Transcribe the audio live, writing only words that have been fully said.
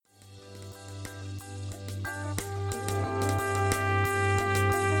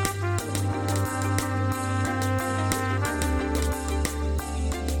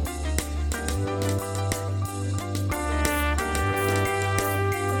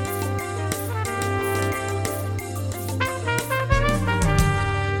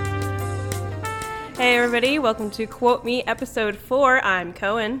everybody. Welcome to Quote Me, Episode 4. I'm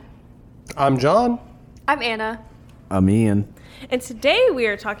Cohen. I'm John. I'm Anna. I'm Ian. And today we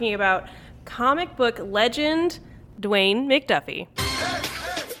are talking about comic book legend Dwayne McDuffie.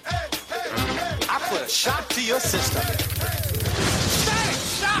 I put a shot to your system. Static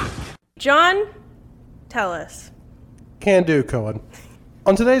shock! John, tell us. Can do, Cohen.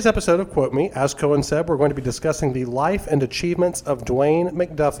 On today's episode of Quote Me, as Cohen said, we're going to be discussing the life and achievements of Dwayne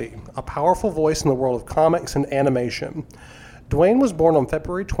McDuffie, a powerful voice in the world of comics and animation. Dwayne was born on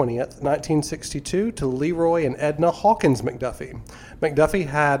February 20th, 1962, to Leroy and Edna Hawkins McDuffie. McDuffie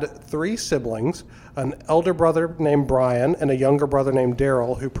had 3 siblings, an elder brother named Brian and a younger brother named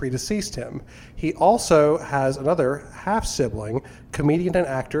Daryl, who predeceased him. He also has another half-sibling, comedian and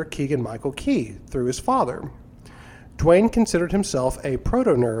actor Keegan-Michael Key, through his father. Dwayne considered himself a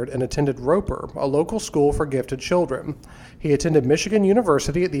proto-nerd and attended Roper, a local school for gifted children. He attended Michigan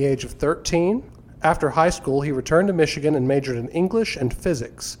University at the age of 13. After high school, he returned to Michigan and majored in English and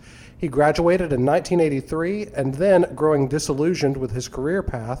physics. He graduated in 1983 and then, growing disillusioned with his career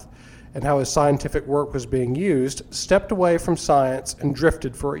path and how his scientific work was being used, stepped away from science and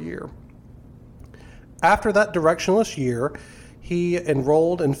drifted for a year. After that directionless year, he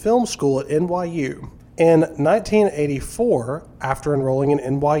enrolled in film school at NYU. In 1984, after enrolling in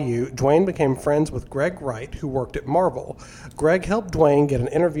NYU, Dwayne became friends with Greg Wright, who worked at Marvel. Greg helped Dwayne get an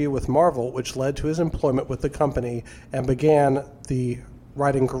interview with Marvel, which led to his employment with the company and began the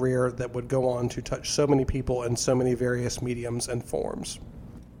writing career that would go on to touch so many people in so many various mediums and forms.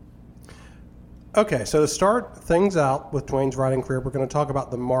 Okay, so to start things out with Dwayne's writing career, we're going to talk about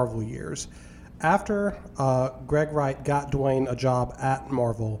the Marvel years. After Greg Wright got Dwayne a job at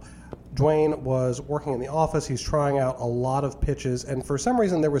Marvel, Dwayne was working in the office. He's trying out a lot of pitches, and for some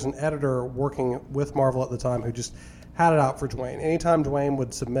reason there was an editor working with Marvel at the time who just had it out for Dwayne. Anytime Dwayne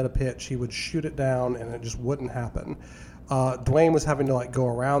would submit a pitch, he would shoot it down and it just wouldn't happen. Dwayne was having to go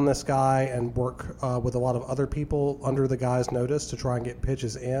around this guy and work with a lot of other people under the guy's notice to try and get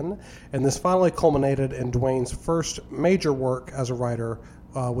pitches in, and this finally culminated in Dwayne's first major work as a writer,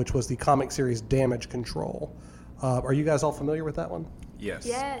 which was the comic series Damage Control. Are you guys all familiar with that one?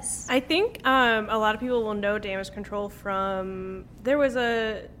 Yes. I think a lot of people will know Damage Control from... There was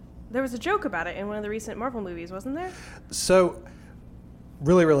a joke about it in one of the recent Marvel movies, wasn't there? So,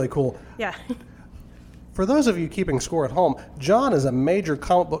 really, really cool. Yeah. For those of you keeping score at home, John is a major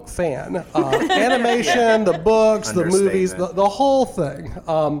comic book fan. Animation, the books, the movies, the whole thing.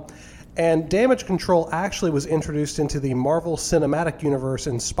 And Damage Control actually was introduced into the Marvel Cinematic Universe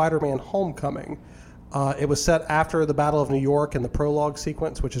in Spider-Man Homecoming. It was set after the Battle of New York and the prologue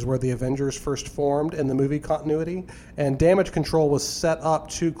sequence, which is where the Avengers first formed in the movie continuity. And Damage Control was set up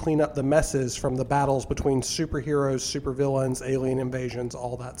to clean up the messes from the battles between superheroes, supervillains, alien invasions,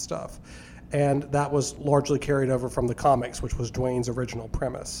 all that stuff. And that was largely carried over from the comics, which was Dwayne's original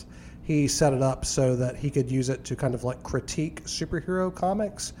premise. He set it up so that he could use it to kind of critique superhero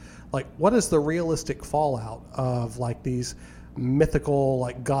comics. What is the realistic fallout of these mythical,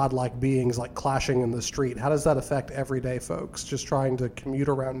 godlike beings clashing in the street? How does that affect everyday folks just trying to commute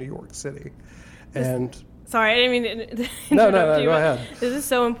around New York City? And sorry, I didn't mean to interrupt No, you. Go ahead. This is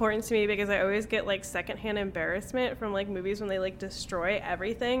so important to me because I always get secondhand embarrassment from movies when they destroy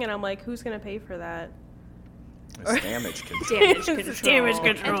everything, and I'm who's gonna pay for that? It's damage control. Damage control. Damage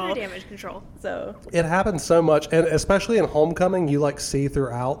control. Enter damage control. So it happens so much, and especially in Homecoming, you see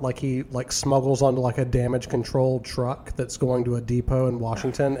throughout, he smuggles onto a damage control truck that's going to a depot in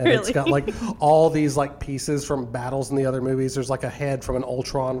Washington, and It's got all these pieces from battles in the other movies. There's a head from an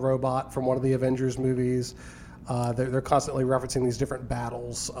Ultron robot from one of the Avengers movies. They're constantly referencing these different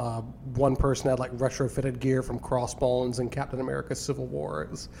battles. One person had retrofitted gear from Crossbones and Captain America: Civil War.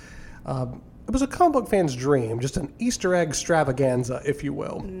 It was a comic book fan's dream, just an Easter egg extravaganza, if you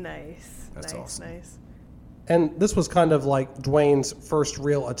will. nice. That's awesome. Nice. And this was kind of Dwayne's first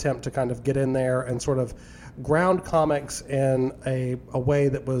real attempt to kind of get in there and sort of ground comics in a way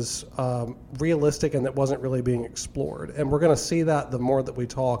that was realistic and that wasn't really being explored. And we're going to see that the more that we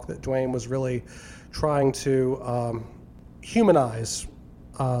talk, that Dwayne was really trying to humanize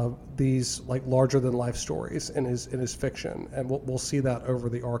these larger than life stories in his fiction, and we'll see that over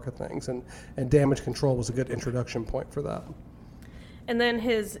the arc of things. And Damage Control was a good introduction point for that. And then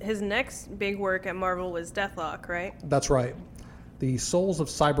his next big work at Marvel was Deathlock, right? That's right. The Souls of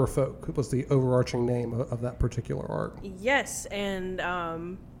Cyberfolk was the overarching name of that particular arc. Yes, and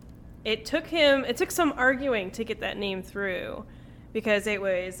it took some arguing to get that name through, because it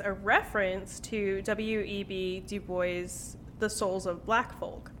was a reference to W.E.B. Du Bois' The Souls of Black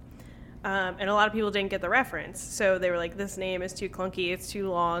Folk. And a lot of people didn't get the reference. So they were this name is too clunky, it's too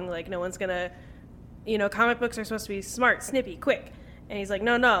long, no one's going to comic books are supposed to be smart, snippy, quick. And he's like,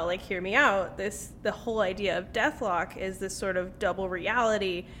 no, like, hear me out. The whole idea of Deathlock is this sort of double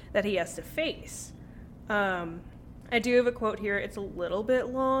reality that he has to face. I do have a quote here. It's a little bit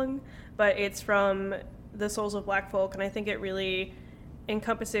long, but it's from The Souls of Black Folk, and I think it really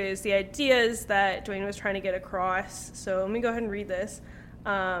encompasses the ideas that Dwayne was trying to get across. So let me go ahead and read this.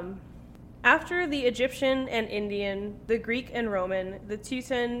 After the Egyptian and Indian, the Greek and Roman, the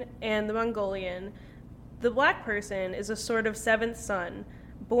Teuton and the Mongolian, the black person is a sort of seventh son,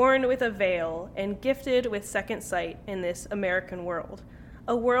 born with a veil and gifted with second sight in this American world,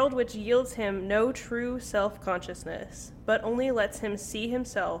 a world which yields him no true self-consciousness, but only lets him see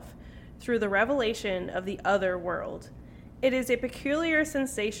himself through the revelation of the other world. It is a peculiar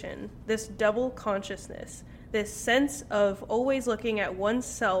sensation, this double consciousness, this sense of always looking at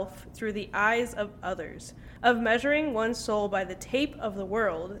oneself through the eyes of others, of measuring one's soul by the tape of the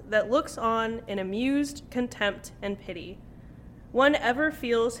world that looks on in amused contempt and pity. One ever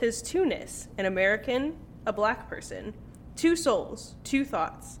feels his two-ness, an American, a black person, two souls, two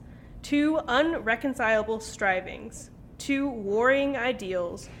thoughts, two unreconcilable strivings, two warring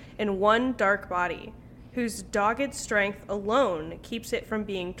ideals in one dark body, whose dogged strength alone keeps it from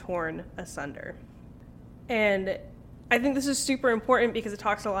being torn asunder. And I think this is super important because it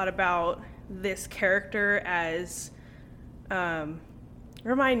talks a lot about this character as,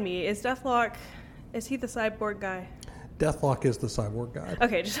 remind me, is Deathlock, is he the cyborg guy? Deathlock is the cyborg guy.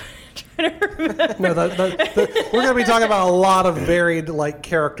 Okay, just trying to remember. No, we're going to be talking about a lot of varied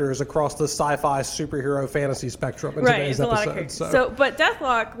characters across the sci-fi superhero fantasy spectrum in today's episode. So, but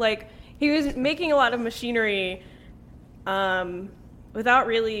Deathlock, he was making a lot of machinery without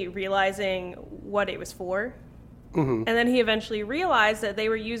really realizing what it was for. Mm-hmm. And then he eventually realized that they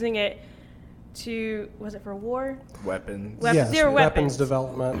were using it was it for war? Weapons. Yes, they were weapons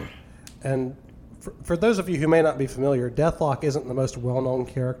development. And for those of you who may not be familiar, Deathlock isn't the most well-known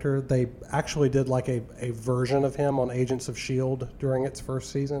character. They actually did a version of him on Agents of S.H.I.E.L.D. during its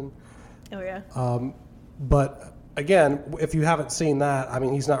first season. Oh, yeah. But again, if you haven't seen that, I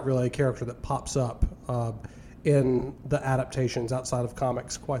mean, he's not really a character that pops up in the adaptations outside of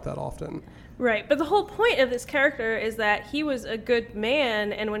comics quite that often. Right, but the whole point of this character is that he was a good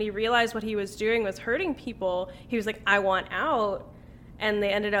man, and when he realized what he was doing was hurting people, he was like, I want out. And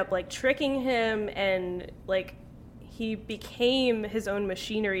they ended up tricking him, and he became his own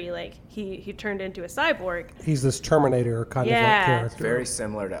machinery. He turned into a cyborg. He this Terminator kind of character. Very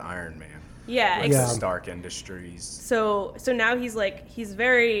similar to Iron Man. Yeah, Stark Industries. So now he's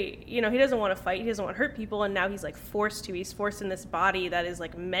very, he doesn't want to fight, he doesn't want to hurt people, and now he's forced to. He's forced in this body that is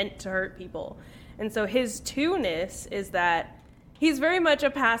meant to hurt people. And so his two-ness is that he's very much a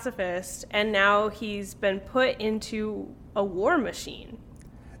pacifist, and now he's been put into a war machine.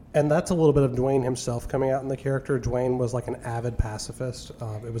 And that's a little bit of Dwayne himself coming out in the character. Dwayne was an avid pacifist.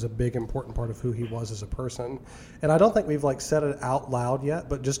 It was a big, important part of who he was as a person. And I don't think we've said it out loud yet,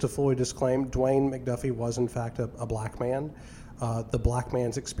 but just to fully disclaim, Dwayne McDuffie was in fact a black man. The black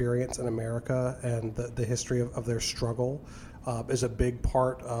man's experience in America and the history of their struggle is a big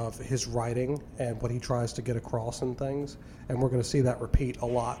part of his writing and what he tries to get across in things. And we're going to see that repeat a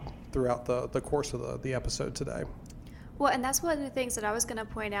lot throughout the course of the episode today. Well, and that's one of the things that I was going to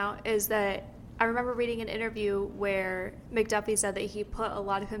point out is that I remember reading an interview where McDuffie said that he put a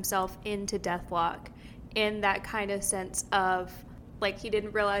lot of himself into Deathlock in that kind of sense of, he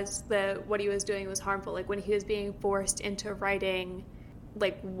didn't realize that what he was doing was harmful. When he was being forced into writing,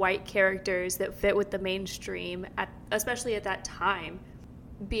 white characters that fit with the mainstream, especially at that time,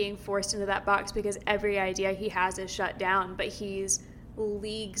 being forced into that box because every idea he has is shut down, but he's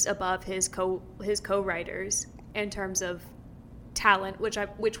leagues above his co-writers in terms of talent,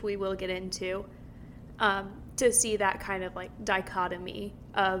 which we will get into, to see that kind of dichotomy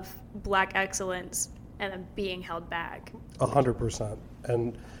of black excellence and then being held back. 100%.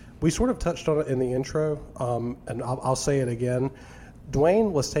 And we sort of touched on it in the intro, and I'll say it again.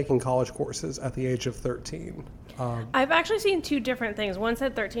 Dwayne was taking college courses at the age of 13. I've actually seen two different things. One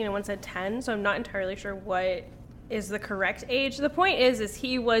said 13 and one said 10, so I'm not entirely sure what is the correct age. The point is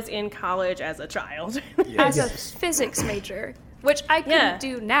he was in college as a child. As a physics major, which I couldn't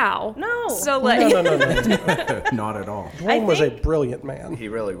do now. No. So No. Not at all. Dwayne was a brilliant man. He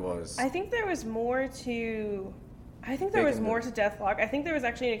really was. I think there was more to Deathlock. I think there was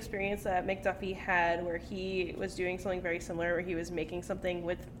actually an experience that McDuffie had where he was doing something very similar, where he was doing something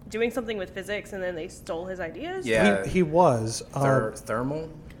with physics, and then they stole his ideas. Yeah. He was.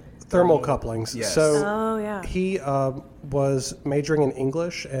 Thermal couplings. Yes. So he was majoring in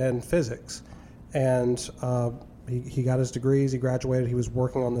English and physics, and He got his degrees, he graduated, he was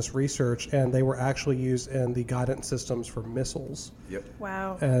working on this research, and they were actually used in the guidance systems for missiles. Yep.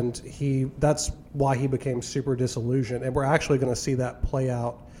 Wow. And that's why he became super disillusioned. And we're actually going to see that play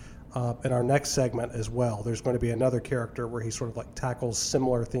out in our next segment as well. There's going to be another character where he sort of like tackles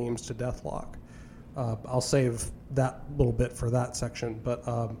similar themes to Deathlock. I'll save that little bit for that section, but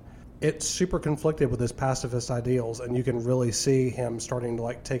it's super conflicted with his pacifist ideals, and you can really see him starting to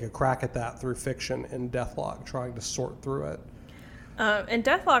like take a crack at that through fiction in Deathlock, trying to sort through it. And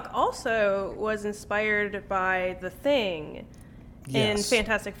Deathlock also was inspired by The Thing in Yes.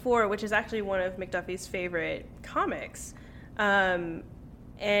 Fantastic Four, which is actually one of McDuffie's favorite comics. And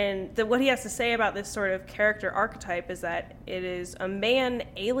what he has to say about this sort of character archetype is that it is a man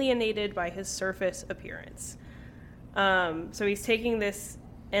alienated by his surface appearance. So he's taking this,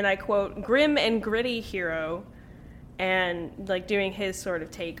 and I quote, grim and gritty hero and like doing his sort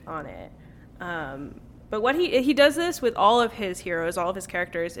of take on it. But what he does this with all of his heroes, all of his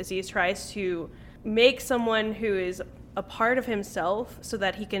characters, is he tries to make someone who is a part of himself so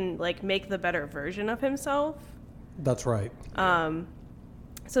that he can like make the better version of himself. That's right.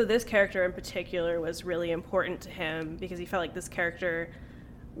 So this character in particular was really important to him because he felt like this character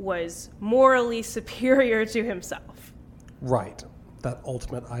was morally superior to himself. Right. That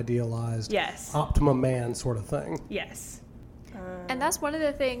ultimate idealized Yes. optimum man sort of thing. Yes. And that's one of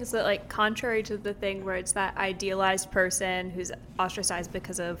the things that, like, contrary to The Thing where it's that idealized person who's ostracized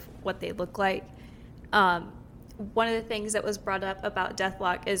because of what they look like, one of the things that was brought up about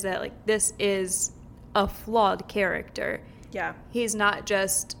Deathlock is that, like, this is a flawed character. Yeah. He's not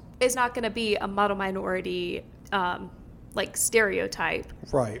just, it's not going to be a model minority, like, stereotype.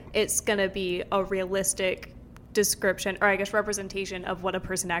 Right. It's going to be a realistic description, or I guess representation of what a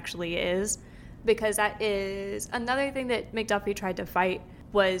person actually is. Because that is another thing that McDuffie tried to fight,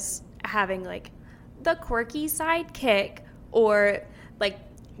 was having like the quirky sidekick or like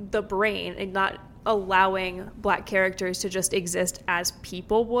the brain, and not allowing black characters to just exist as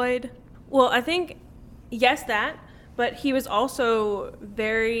people would. Well, I think, yes, that, but he was also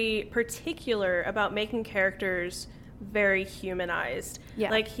very particular about making characters very humanized.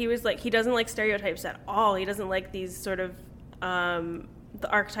 Yeah. Like, he was like, he doesn't like stereotypes at all. He doesn't like these sort of, the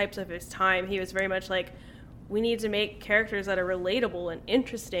archetypes of his time. He was very much like, we need to make characters that are relatable and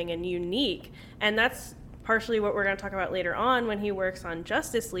interesting and unique. And that's partially what we're going to talk about later on when he works on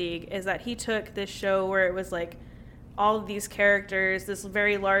Justice League, is that he took this show where it was like all of these characters, this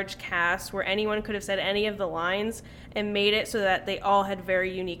very large cast where anyone could have said any of the lines, and made it so that they all had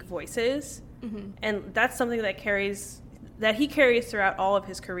very unique voices. Mm-hmm. And that's something that he carries throughout all of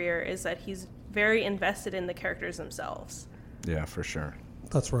his career, is that he's very invested in the characters themselves. Yeah, for sure.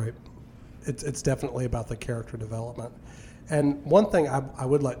 That's right. It's definitely about the character development. And one thing I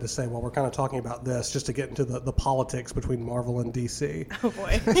would like to say while we're kind of talking about this, just to get into the politics between Marvel and DC. Oh,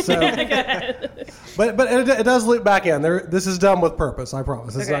 boy. So, but it does loop back in. This is done with purpose, I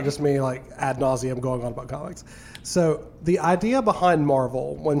promise. It's Okay. not just me like ad nauseum going on about comics. So the idea behind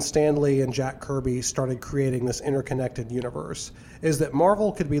Marvel, when Stan Lee and Jack Kirby started creating this interconnected universe, is that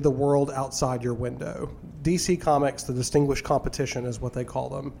Marvel could be the world outside your window. DC Comics, the distinguished competition is what they call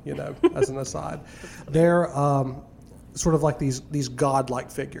them, as an aside. They're sort of like these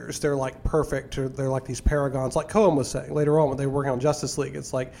godlike figures. They're like perfect, or they're like these paragons, like Cohen was saying later on when they were working on Justice League.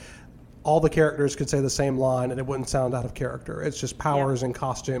 It's like all the characters could say the same line and it wouldn't sound out of character. It's just powers and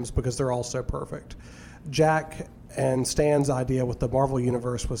costumes because they're all so perfect. Jack and Stan's idea with the Marvel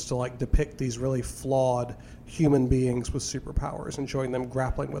Universe was to like depict these really flawed human beings with superpowers and showing them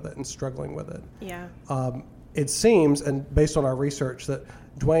grappling with it and struggling with it. Yeah. It seems, and based on our research, that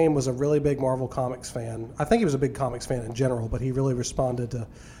Dwayne was a really big Marvel Comics fan. I think he was a big comics fan in general, but he really responded to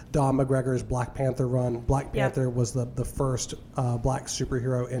Don McGregor's Black Panther run. Black Panther was the first black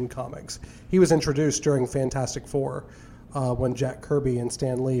superhero in comics. He was introduced during Fantastic Four when Jack Kirby and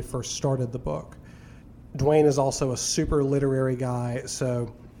Stan Lee first started the book. Dwayne is also a super literary guy,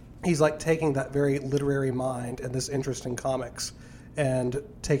 so he's like taking that very literary mind and this interest in comics and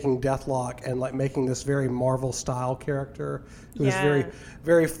taking Deathlock and like making this very Marvel style character who is very,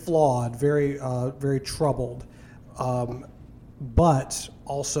 very flawed, very, very troubled, but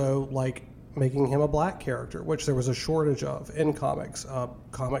also like making him a black character, which there was a shortage of in comics.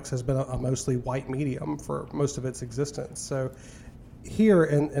 Comics has been a mostly white medium for most of its existence. So here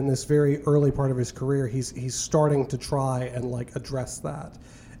in this very early part of his career, he's starting to try and like address that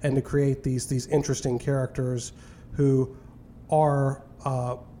and to create these interesting characters who are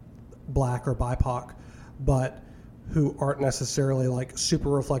black or BIPOC, but who aren't necessarily like super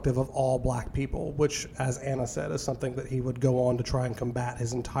reflective of all black people, which, as Anna said, is something that he would go on to try and combat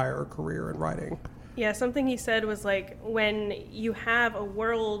his entire career in writing. Yeah, something he said was like, when you have a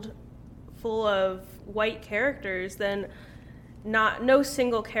world full of white characters, then no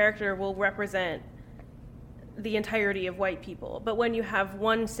single character will represent the entirety of white people. But when you have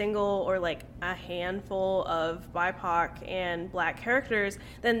one single or like a handful of BIPOC and black characters,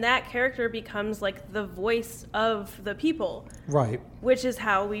 then that character becomes like the voice of the people. Right. Which is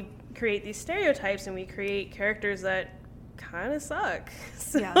how we create these stereotypes, and we create characters that kind of suck.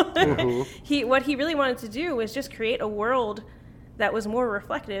 So Yeah. what he really wanted to do was just create a world that was more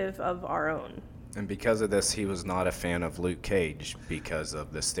reflective of our own. And because of this, he was not a fan of Luke Cage because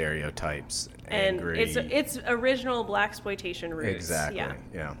of the stereotypes. And angry. it's original blaxploitation roots. Exactly.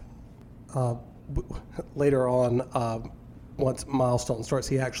 Yeah. Later on, once Milestone starts,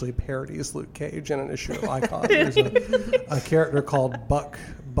 he actually parodies Luke Cage in an issue of Icon. There's a character called Buck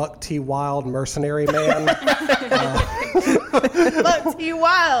T. Wild, Mercenary Man. Buck T.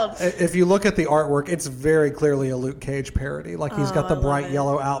 Wild. If you look at the artwork, it's very clearly a Luke Cage parody. Like, he's got the bright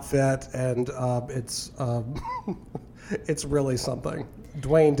yellow outfit, and it's really something.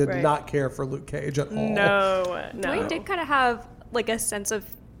 Dwayne did not care for Luke Cage at all. No. Dwayne did kind of have like a sense of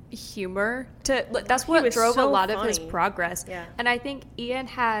humor that's what was drove a so lot of his funny. progress. Yeah. And I think Ian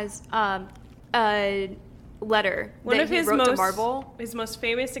has a letter One that of he his wrote to Marvel. his most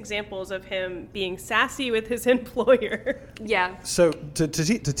famous examples of him being sassy with his employer. Yeah. So to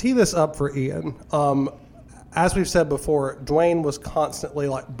tee this up for Ian, as we've said before, Dwayne was constantly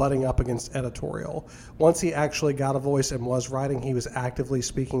like butting up against editorial. Once he actually got a voice and was writing, he was actively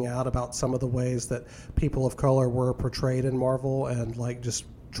speaking out about some of the ways that people of color were portrayed in Marvel, and like just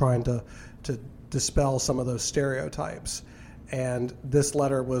trying to dispel some of those stereotypes. And this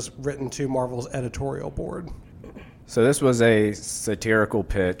letter was written to Marvel's editorial board. So this was a satirical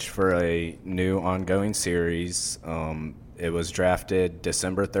pitch for a new ongoing series. It was drafted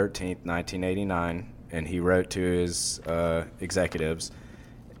December 13th, 1989, and he wrote to his executives,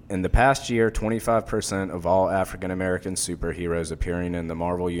 in the past year, 25% of all African-American superheroes appearing in the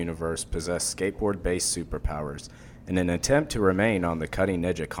Marvel Universe possess skateboard-based superpowers. In an attempt to remain on the cutting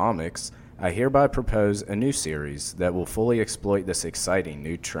edge of comics, I hereby propose a new series that will fully exploit this exciting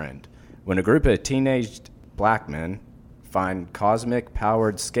new trend. When a group of teenage black men find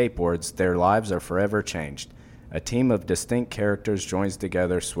cosmic-powered skateboards, their lives are forever changed. A team of distinct characters joins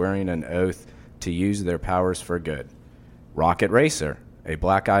together, swearing an oath to use their powers for good. Rocket Racer, a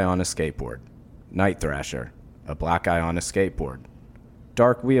black guy on a skateboard. Night Thrasher, a black guy on a skateboard.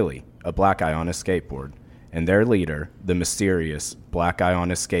 Dark Wheelie, a black guy on a skateboard. And their leader, the mysterious black guy on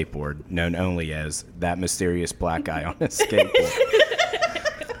a skateboard, known only as that mysterious black guy on a skateboard.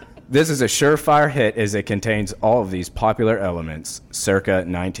 This is a surefire hit as it contains all of these popular elements, circa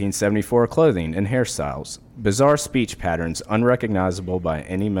 1974 clothing and hairstyles, bizarre speech patterns unrecognizable by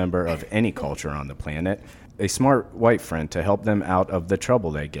any member of any culture on the planet, a smart white friend to help them out of the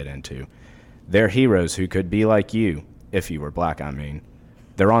trouble they get into. They're heroes who could be like you, if you were black, I mean.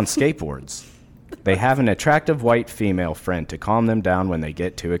 They're on skateboards. They have an attractive white female friend to calm them down when they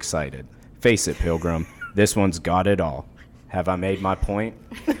get too excited. Face it, Pilgrim, this one's got it all. Have I made my point?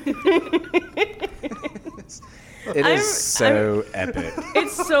 It is so epic.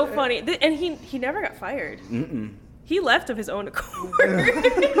 It's so funny. And he never got fired. Mm-mm. He left of his own accord.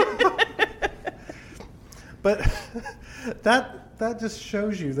 But that just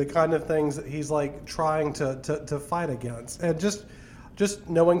shows you the kind of things that he's like trying to fight against. And just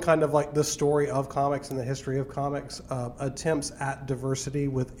knowing kind of like the story of comics and the history of comics, attempts at diversity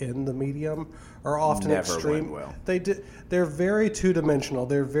within the medium are often Never extreme. went well. They're very two-dimensional.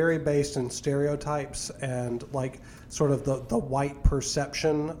 They're very based in stereotypes and like sort of the white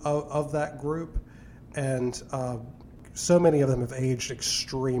perception of that group. And so many of them have aged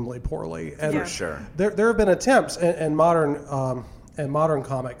extremely poorly. And For sure. There have been attempts in modern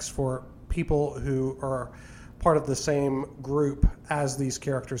comics for people who are part of the same group as these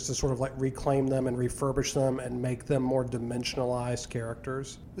characters to sort of like reclaim them and refurbish them and make them more dimensionalized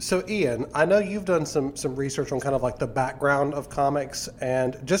characters. So Ian, I know you've done some research on kind of like the background of comics,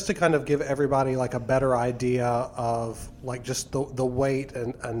 and just to kind of give everybody like a better idea of like just the weight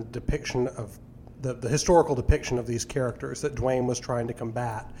and depiction of the historical depiction of these characters that Dwayne was trying to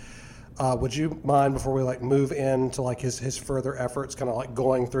combat. Would you mind, before we like move into like his further efforts, kind of like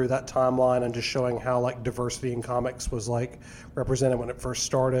going through that timeline and just showing how like diversity in comics was like represented when it first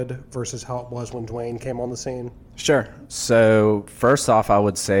started versus how it was when Dwayne came on the scene? Sure. So first off, I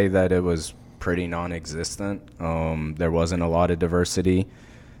would say that it was pretty non-existent. There wasn't a lot of diversity,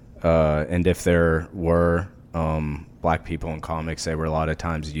 and if there were black people in comics, they were a lot of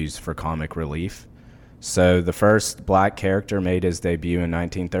times used for comic relief. So the first black character made his debut in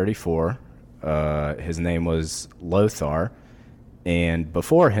 1934 His name was Lothar. And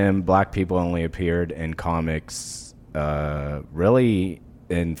before him, black people only appeared in comics really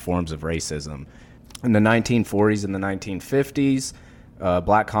in forms of racism. In the 1940s and the 1950s,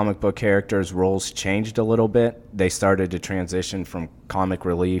 black comic book characters' roles changed a little bit. They started to transition from comic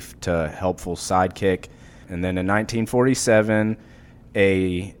relief to helpful sidekick. And then in 1947,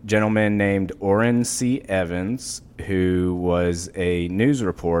 a gentleman named Orrin C. Evans, who was a news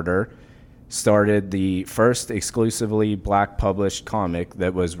reporter, started the first exclusively black published comic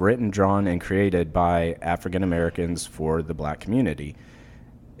that was written, drawn, and created by African Americans for the black community.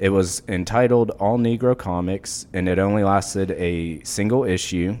 It was entitled All Negro Comics, and it only lasted a single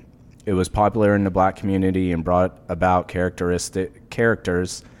issue. It was popular in the black community and brought about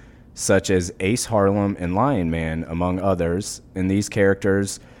characters such as Ace Harlem and Lion Man, among others. And these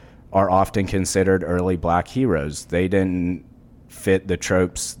characters are often considered early black heroes. They didn't fit the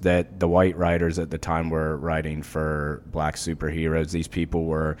tropes that the white writers at the time were writing for black superheroes. These people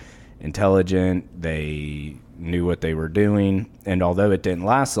were intelligent, they knew what they were doing, and although it didn't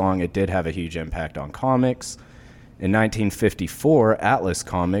last long, it did have a huge impact on comics. In 1954, Atlas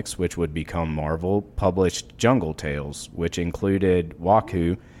Comics, which would become Marvel, published Jungle Tales, which included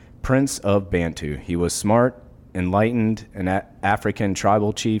Waku, Prince of Bantu. He was smart, enlightened, an African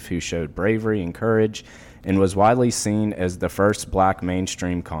tribal chief who showed bravery and courage, and was widely seen as the first black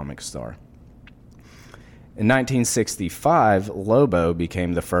mainstream comic star. In 1965, Lobo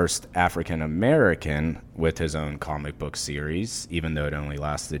became the first African American with his own comic book series, even though it only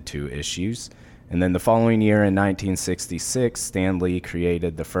lasted 2 issues. And then the following year, in 1966, Stan Lee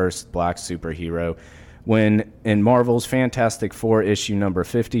created the first black superhero when, in Marvel's Fantastic Four issue number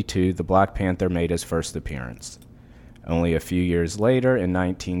 52, the Black Panther made his first appearance. Only a few years later, in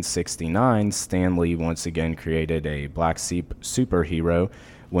 1969, Stan Lee once again created a black superhero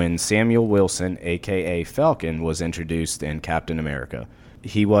when Samuel Wilson, a.k.a. Falcon, was introduced in Captain America.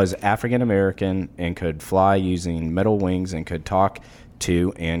 He was African American and could fly using metal wings and could talk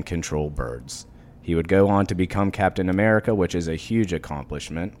to and control birds. He would go on to become Captain America, which is a huge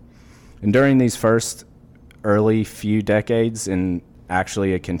accomplishment. And during these first early few decades, and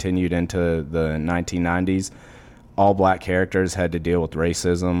actually it continued into the 1990s, all black characters had to deal with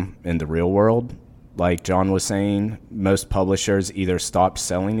racism in the real world. Like John was saying, most publishers either stopped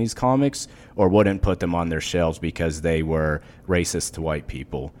selling these comics or wouldn't put them on their shelves because they were racist to white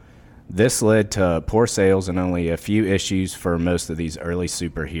people. This led to poor sales and only a few issues for most of these early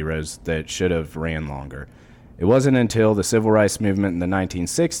superheroes that should have ran longer. It wasn't until the civil rights movement in the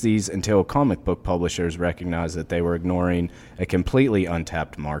 1960s until comic book publishers recognized that they were ignoring a completely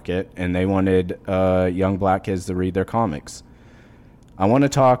untapped market and they wanted young black kids to read their comics. I want to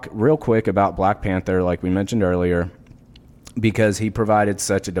talk real quick about Black Panther, like we mentioned earlier, because he provided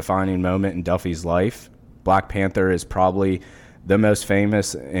such a defining moment in Duffy's life. Black Panther is probably the most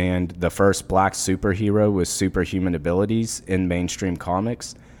famous and the first black superhero with superhuman abilities in mainstream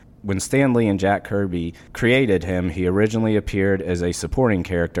comics. When Stan Lee and Jack Kirby created him, he originally appeared as a supporting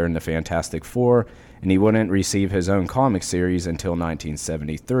character in the Fantastic Four, and he wouldn't receive his own comic series until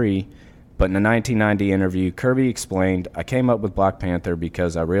 1973. But in a 1990 interview, Kirby explained, "I came up with Black Panther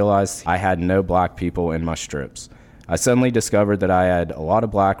because I realized I had no black people in my strips. I suddenly discovered that I had a lot of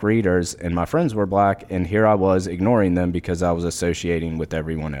black readers, and my friends were black, and here I was ignoring them because I was associating with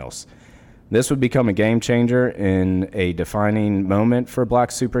everyone else." This would become a game changer in a defining moment for black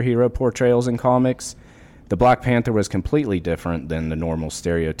superhero portrayals in comics. The Black Panther was completely different than the normal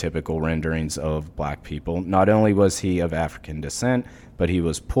stereotypical renderings of black people. Not only was he of African descent, but he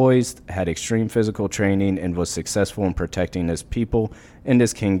was poised, had extreme physical training, and was successful in protecting his people and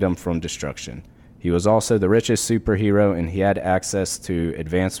his kingdom from destruction. He was also the richest superhero, and he had access to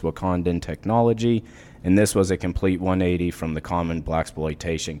advanced Wakandan technology, and this was a complete 180 from the common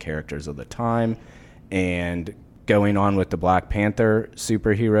blaxploitation characters of the time. And going on with the Black Panther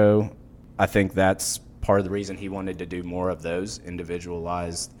superhero, I think that's part of the reason he wanted to do more of those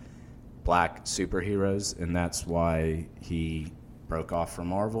individualized black superheroes, and that's why he broke off from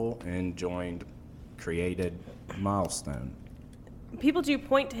Marvel and created Milestone. People do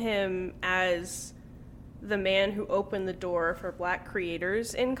point to him as the man who opened the door for black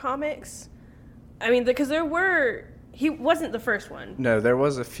creators in comics. I mean, because he wasn't the first one. No, there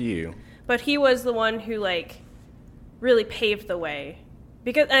was a few. But he was the one who, really paved the way.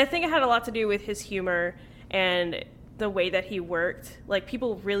 And I think it had a lot to do with his humor and the way that he worked.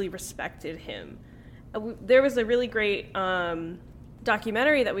 People really respected him. There was a really great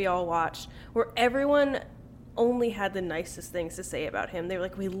documentary that we all watched where everyone only had the nicest things to say about him. They were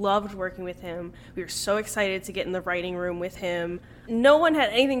like, we loved working with him. We were so excited to get in the writing room with him. No one had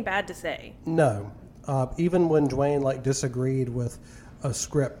anything bad to say. No. Even when Dwayne like disagreed with a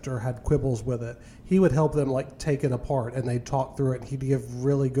script or had quibbles with it, he would help them like take it apart and they'd talk through it, and he'd give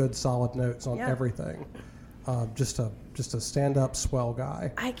really good solid notes on everything. Just a stand-up swell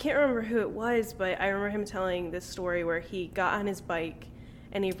guy. I can't remember who it was, but I remember him telling this story where he got on his bike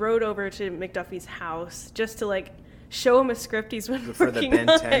and he rode over to McDuffie's house just to like show him a script he's been For the working Ben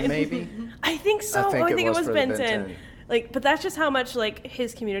 10 on. maybe? I think so. I think it was for the Ben Ben 10. 10. Like, but that's just how much like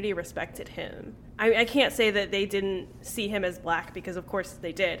his community respected him. I can't say that they didn't see him as black, because of course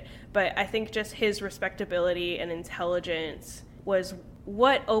they did, but I think just his respectability and intelligence was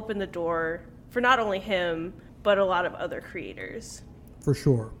what opened the door for not only him but a lot of other creators. For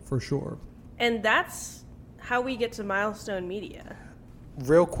sure. And that's how we get to Milestone Media.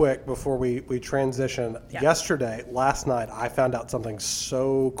 Real quick before we transition, last night, I found out something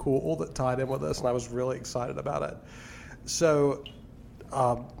so cool that tied in with this, and I was really excited about it. So,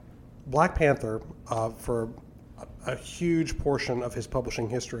 Black Panther, for a huge portion of his publishing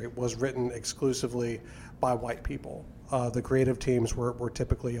history, was written exclusively by white people. The creative teams were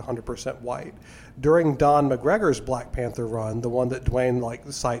typically 100% white. During Don McGregor's Black Panther run, the one that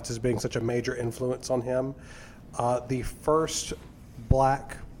Dwayne cites as being such a major influence on him, the first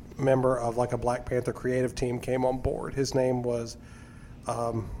black member of a Black Panther creative team came on board. His name was,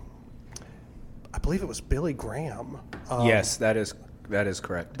 I believe it was Billy Graham. Yes, that is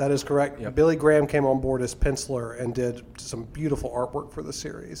correct. That is correct. Yep. Billy Graham came on board as penciler and did some beautiful artwork for the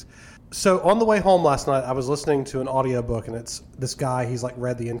series. So on the way home last night, I was listening to an audiobook, and it's this guy, he's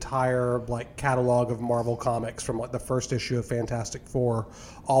read the entire catalog of Marvel comics from the first issue of Fantastic Four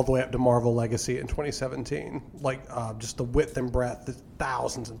all the way up to Marvel Legacy in 2017. Just the width and breadth, the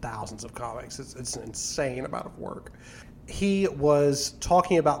thousands and thousands of comics. It's an insane amount of work. He was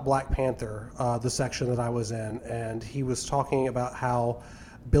talking about Black Panther, the section that I was in, and he was talking about how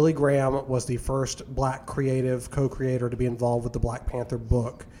Billy Graham was the first black creative co-creator to be involved with the Black Panther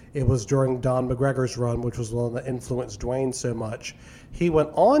book. It was during Don McGregor's run, which was the one that influenced Dwayne so much. He went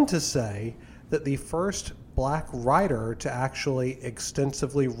on to say that the first black writer to actually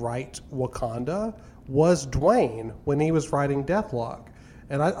extensively write Wakanda was Dwayne when he was writing Deathlock.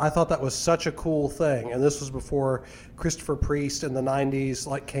 And I thought that was such a cool thing. And this was before Christopher Priest in the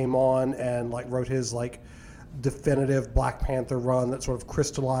 90s came on and wrote his definitive Black Panther run that sort of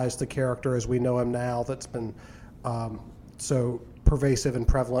crystallized the character as we know him now, that's been so pervasive and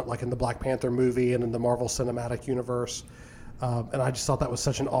prevalent in the Black Panther movie and in the Marvel Cinematic Universe. And I just thought that was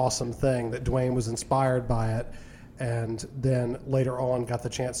such an awesome thing that Dwayne was inspired by it, and then later on got the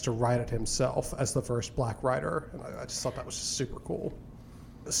chance to write it himself as the first black writer. And I just thought that was just super cool.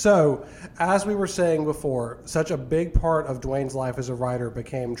 So, as we were saying before, such a big part of Dwayne's life as a writer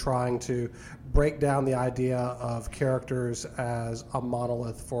became trying to break down the idea of characters as a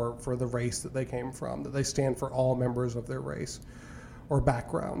monolith for the race that they came from, that they stand for all members of their race or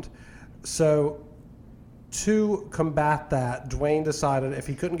background. So, to combat that, Dwayne decided if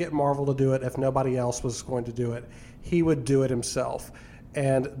he couldn't get Marvel to do it, if nobody else was going to do it, he would do it himself.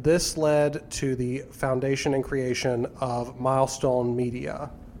 And this led to the foundation and creation of Milestone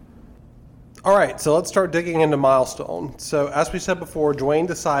Media. All right, so let's start digging into Milestone. So as we said before, Dwayne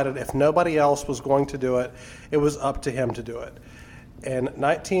decided if nobody else was going to do it, it was up to him to do it. In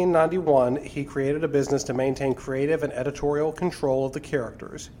 1991, he created a business to maintain creative and editorial control of the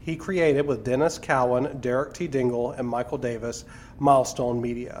characters. He created, with Dennis Cowan, Derek T. Dingle, and Michael Davis, Milestone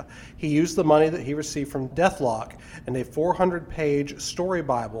Media. He used the money that he received from Deathlock and a 400-page story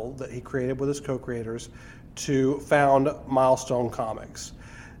Bible that he created with his co-creators to found Milestone Comics.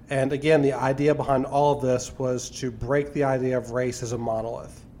 And again, the idea behind all of this was to break the idea of race as a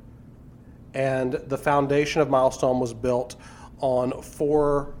monolith. And the foundation of Milestone was built on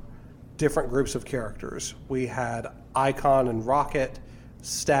 4 different groups of characters. We had Icon and Rocket,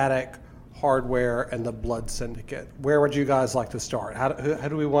 Static, Hardware, and the Blood Syndicate. Where would you guys like to start? How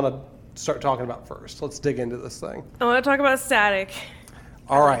do we want to start talking about first? Let's dig into this thing. I want to talk about Static.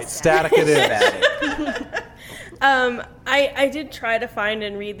 All right, Static it is. I did try to find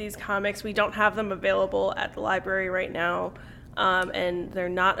and read these comics. We don't have them available at the library right now. And they're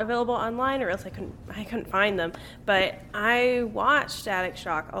not available online, or else I couldn't find them. But I watched Static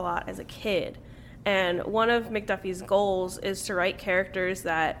Shock a lot as a kid, and one of McDuffie's goals is to write characters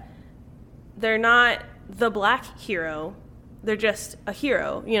that they're not the black hero, they're just a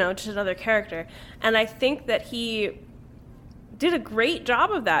hero, just another character. And I think that he did a great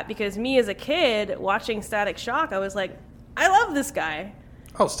job of that, because me as a kid watching Static Shock, I was like, I love this guy.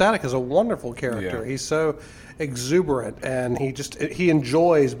 Oh, Static is a wonderful character. Yeah. He's so exuberant, and he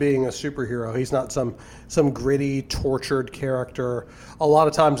enjoys being a superhero. He's not some gritty, tortured character. A lot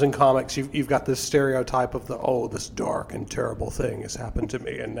of times in comics, you've got this stereotype of this dark and terrible thing has happened to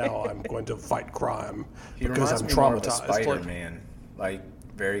me, and now I'm going to fight crime because I'm traumatized. Spider-Man, like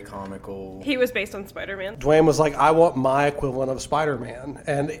very comical. He was based on Spider-Man. Dwayne was like, I want my equivalent of Spider-Man.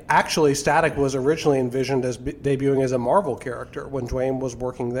 And actually, Static was originally envisioned as debuting as a Marvel character when Dwayne was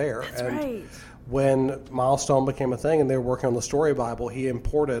working there. That's and right. when Milestone became a thing and they were working on the Story Bible, he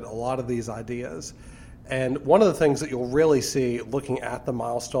imported a lot of these ideas. And one of the things that you'll really see looking at the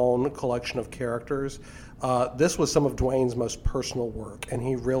Milestone collection of characters, this was some of Dwayne's most personal work, and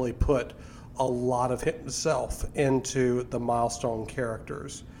he really put a lot of himself into the Milestone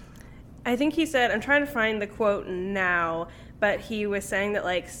characters. I think he said, I'm trying to find the quote now, but he was saying that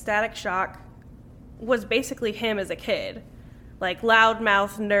like Static Shock was basically him as a kid. Like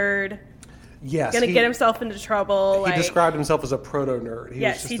loudmouth nerd, Yes, gonna get himself into trouble. He described himself as a proto-nerd.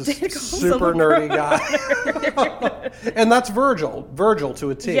 Yes, was he just did this call himself super a nerdy guy. And that's Virgil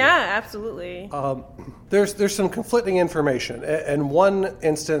to a T. Yeah, absolutely. There's some conflicting information. In one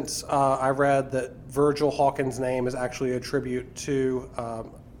instance, I read that Virgil Hawkins' name is actually a tribute to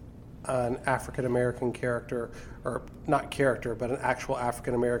an African American character, or not character, but an actual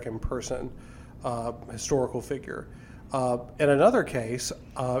African American person, historical figure. In another case,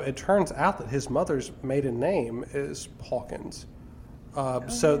 it turns out that his mother's maiden name is Hawkins.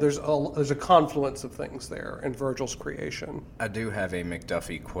 So there's a confluence of things there in Virgil's creation. I do have a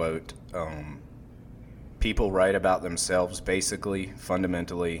McDuffie quote. People write about themselves basically,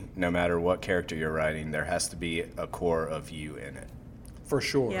 fundamentally, no matter what character you're writing, there has to be a core of you in it. For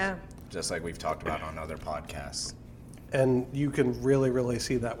sure. Yeah. Just like we've talked about on other podcasts. And you can really, really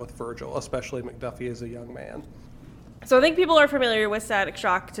see that with Virgil, especially McDuffie as a young man. So I think people are familiar with Static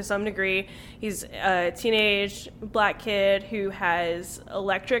Shock to some degree. He's a teenage black kid who has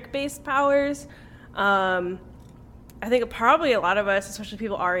electric-based powers. I think probably a lot of us, especially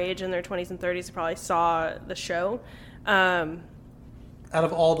people our age in their 20s and 30s, probably saw the show. Out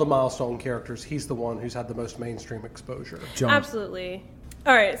of all the Milestone characters, he's the one who's had the most mainstream exposure. Absolutely.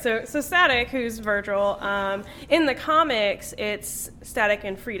 All right, so Static, who's Virgil, in the comics, it's Static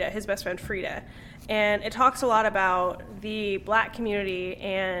and Frida, his best friend Frida. And it talks a lot about the black community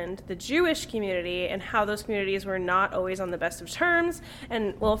and the Jewish community and how those communities were not always on the best of terms.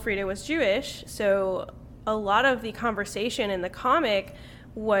 And, well, Frida was Jewish, so a lot of the conversation in the comic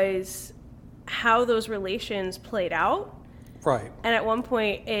was how those relations played out. Right. And at one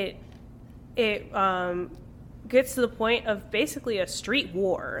point, it gets to the point of basically a street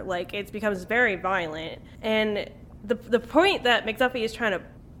war. Like, it becomes very violent. And the point that McDuffie is trying to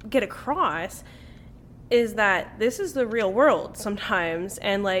get across is that this is the real world sometimes.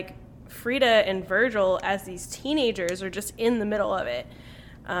 And, like, Frida and Virgil, as these teenagers, are just in the middle of it.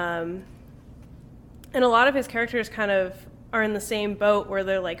 And a lot of his characters kind of are in the same boat where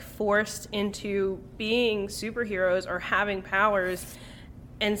they're, like, forced into being superheroes or having powers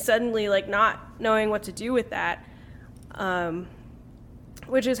and suddenly, like, not knowing what to do with that,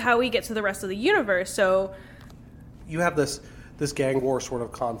 which is how we get to the rest of the universe. So you have this gang war sort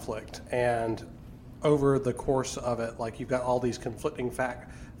of conflict, and over the course of it, like, you've got all these conflicting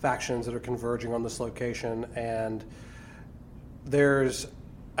factions that are converging on this location, and there's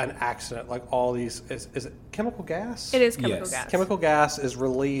an accident, like all these, is it chemical gas? it is chemical Yes. gas. Chemical gas is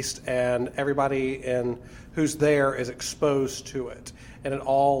released, and everybody who's there is exposed to it, and it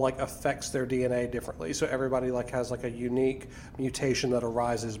all like affects their DNA differently. So everybody like has like a unique mutation that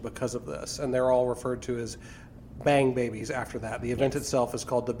arises because of this, and they're all referred to as Bang Babies after that. The event itself is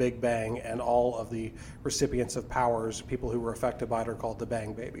called the Big Bang, and all of the recipients of powers, people who were affected by it, are called the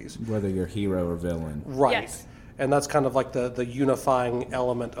Bang Babies. Whether you're hero or villain. Right. Yes. And that's kind of like the unifying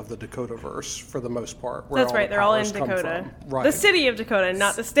element of the Dakotaverse for the most part. where That's right. the They're all in powers come Dakota. from. Right. The city of Dakota,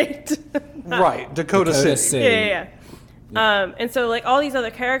 not the state. Right. Dakota City. Yeah. And so, like, all these other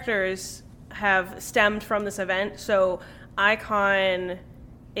characters have stemmed from this event. So Icon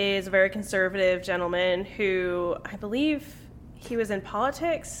is a very conservative gentleman who, I believe he was in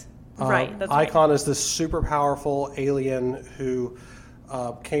politics. Right. That's right. Icon is this super powerful alien who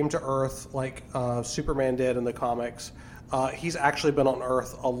came to Earth like Superman did in the comics. He's actually been on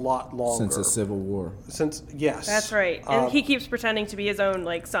Earth a lot longer. Since the Civil War. Yes. That's right. And he keeps pretending to be his own,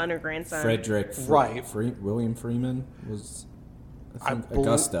 like, son or grandson. Frederick Right. William Freeman was, I think, believe-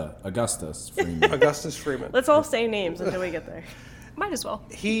 Augustus Freeman. Augustus Freeman. Let's all say names until we get there. Might as well.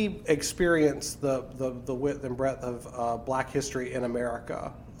 He experienced the width and breadth of black history in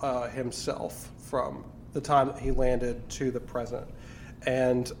America himself from the time that he landed to the present.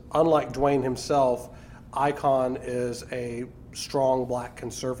 And unlike Dwayne himself, Icon is a strong black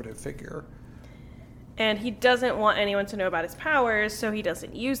conservative figure. And he doesn't want anyone to know about his powers, so he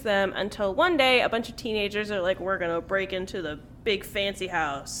doesn't use them until one day a bunch of teenagers are like, we're going to break into the big fancy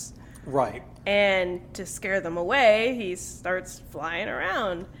house. Right. And to scare them away, he starts flying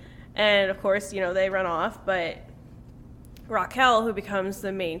around. And of course, they run off, but Raquel, who becomes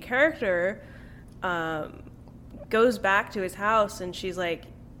the main character, goes back to his house, and she's like,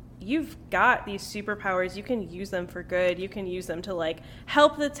 you've got these superpowers. You can use them for good. You can use them to,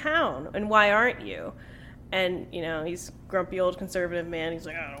 help the town. And why aren't you? And, he's grumpy old conservative man. He's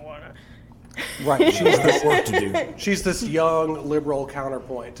like, I don't want to. Right. She's got work to do. She's this young liberal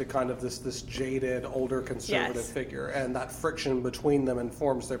counterpoint to kind of this jaded older conservative Yes. figure, and that friction between them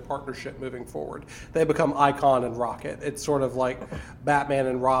informs their partnership moving forward. They become Icon and Rocket. It's sort of like Batman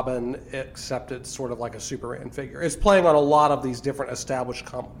and Robin, except it's sort of like a Superman figure. It's playing on a lot of these different established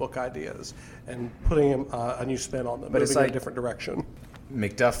comic book ideas and putting a new spin on them, But it's moving in a like- different direction.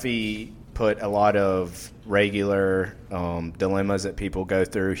 McDuffie put a lot of regular dilemmas that people go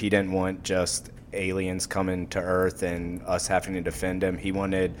through. He didn't want just aliens coming to Earth and us having to defend him. He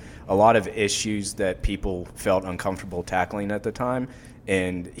wanted a lot of issues that people felt uncomfortable tackling at the time,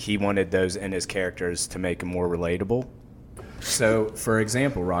 and he wanted those in his characters to make them more relatable. So, for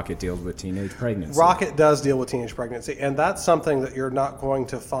example, Rocket deals with teenage pregnancy. Rocket does deal with teenage pregnancy, and that's something that you're not going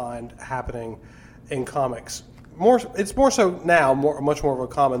to find happening in comics. It's more so now, much more of a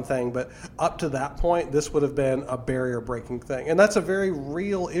common thing, but up to that point, this would have been a barrier-breaking thing. And that's a very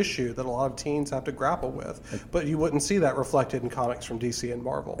real issue that a lot of teens have to grapple with. But you wouldn't see that reflected in comics from DC and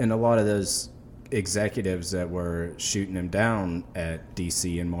Marvel. And a lot of those executives that were shooting him down at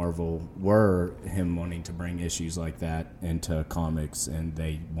DC and Marvel were him wanting to bring issues like that into comics, and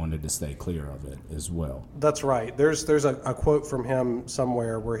they wanted to stay clear of it as well. That's right. There's a quote from him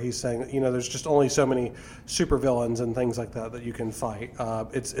somewhere where he's saying, there's just only so many supervillains and things like that you can fight.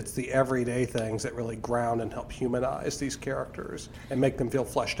 It's the everyday things that really ground and help humanize these characters and make them feel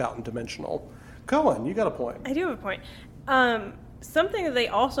fleshed out and dimensional. Cohen, you got a point. I do have a point. Something that they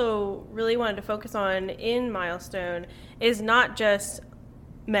also really wanted to focus on in Milestone is not just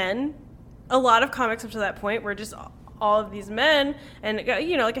men. A lot of comics up to that point were just all of these men and,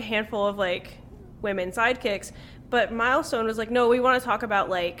 like a handful of, women sidekicks. But Milestone was like, no, we want to talk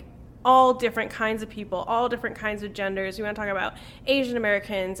about, all different kinds of people, all different kinds of genders. We want to talk about Asian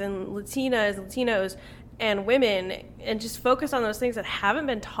Americans and Latinos, and women, and just focus on those things that haven't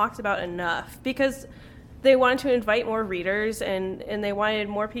been talked about enough, because they wanted to invite more readers, and they wanted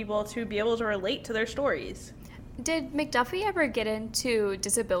more people to be able to relate to their stories. Did McDuffie ever get into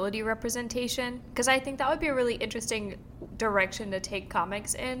disability representation? Because I think that would be a really interesting direction to take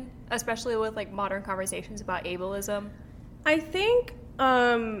comics in, especially with modern conversations about ableism. I think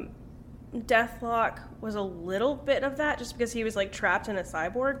Deathlock was a little bit of that, just because he was trapped in a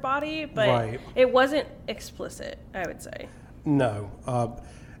cyborg body, but Right. It wasn't explicit, I would say. No.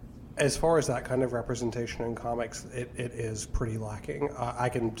 As far as that kind of representation in comics, it is pretty lacking. I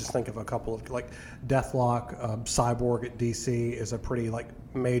can just think of a couple of, Deathlock, Cyborg at DC is a pretty,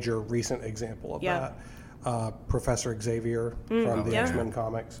 major recent example of Yeah. that. Professor Xavier from the yeah. X-Men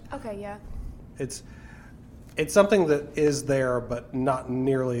comics. Okay, yeah. It's something that is there, but not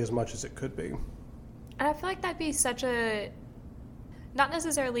nearly as much as it could be. And I feel like that'd be such a, not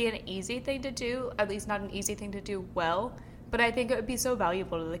necessarily an easy thing to do, at least not an easy thing to do well, but I think it would be so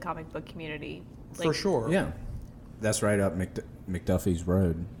valuable to the comic book community. For sure. Yeah, that's right up McDuffie's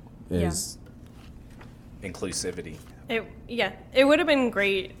road. Is Inclusivity. It would have been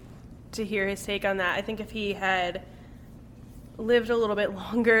great to hear his take on that. I think if he had lived a little bit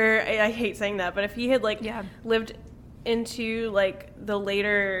longer, I hate saying that, but if he had lived into the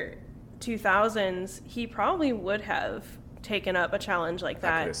later 2000s, he probably would have taken up a challenge like I could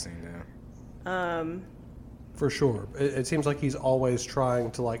that. have seen that. For sure. It seems like he's always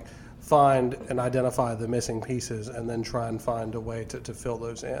trying to find and identify the missing pieces and then try and find a way to fill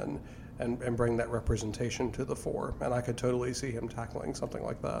those in and bring that representation to the fore. And I could totally see him tackling something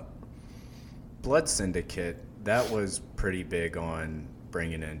like that. Blood Syndicate, that was pretty big on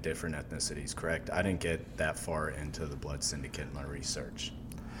bringing in different ethnicities, correct? I didn't get that far into the Blood Syndicate in my research.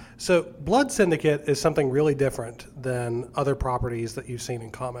 So Blood Syndicate is something really different than other properties that you've seen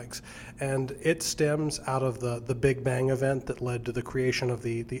in comics. And it stems out of the Big Bang event that led to the creation of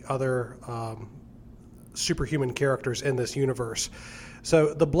the other superhuman characters in this universe.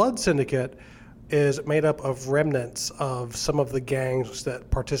 So the Blood Syndicate is made up of remnants of some of the gangs that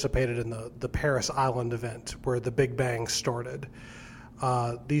participated in the Paris Island event where the Big Bang started.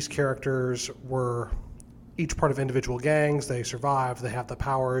 These characters were each part of individual gangs. They survive, they have the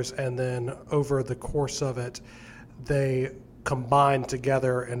powers, and then over the course of it, they combined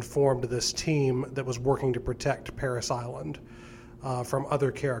together and formed this team that was working to protect Paris Island from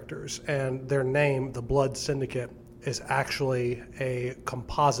other characters. And their name, the Blood Syndicate, is actually a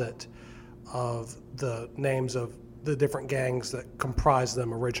composite of the names of the different gangs that comprised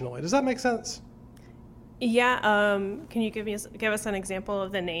them originally. Does that make sense? Yeah. Can you give us an example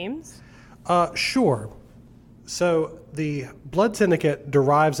of the names? Sure. So the Blood Syndicate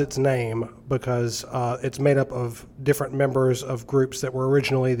derives its name because it's made up of different members of groups that were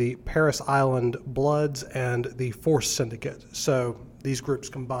originally the Paris Island Bloods and the Force Syndicate. So these groups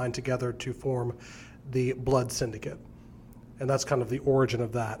combined together to form the Blood Syndicate. And that's kind of the origin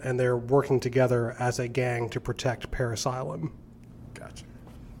of that. And they're working together as a gang to protect Paris Island. Gotcha.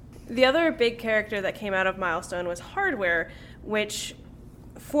 The other big character that came out of Milestone was Hardware, which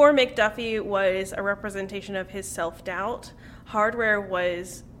for McDuffie was a representation of his self-doubt. Hardware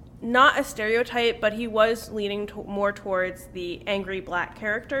was not a stereotype, but he was leaning more towards the angry black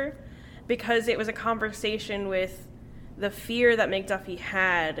character because it was a conversation with the fear that McDuffie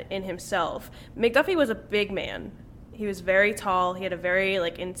had in himself. McDuffie was a big man. He was very tall. He had a very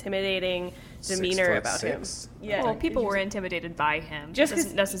intimidating demeanor about him. Yeah. Well, people were intimidated by him. Just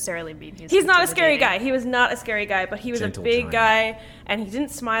doesn't necessarily mean he's not a scary guy. He was not a scary guy, but he was Gentle a big giant. guy, and he didn't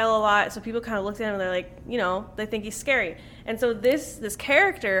smile a lot. So people kind of looked at him and they're like, they think he's scary. And so this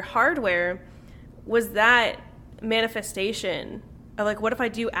character, Hardware, was that manifestation of what if I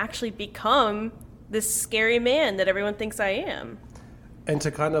do actually become this scary man that everyone thinks I am? And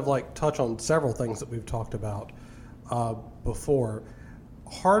to kind of touch on several things that we've talked about before,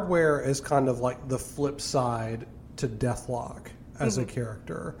 Hardware is kind of like the flip side to Deathlock as a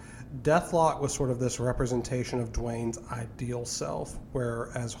character. Deathlock was sort of this representation of Dwayne's ideal self,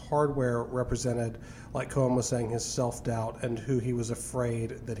 whereas Hardware represented, like Cohen was saying, his self-doubt and who he was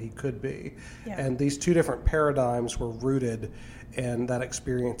afraid that he could be. Yeah. And these two different paradigms were rooted in that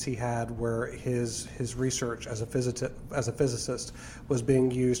experience he had where his research as a physicist was being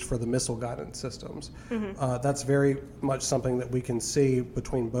used for the missile guidance systems. That's very much something that we can see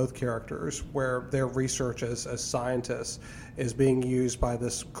between both characters, where their research as scientists is being used by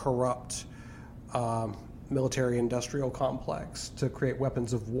this corrupt military-industrial complex to create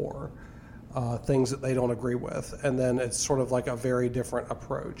weapons of war. Things that they don't agree with. And then it's sort of like a very different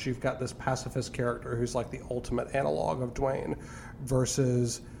approach. You've got this pacifist character who's like the ultimate analog of Dwayne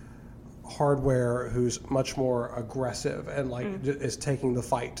versus Hardware, who's much more aggressive and is taking the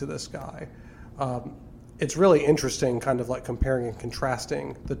fight to this guy. It's really interesting kind of comparing and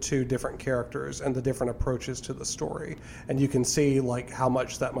contrasting the two different characters and the different approaches to the story. And you can see how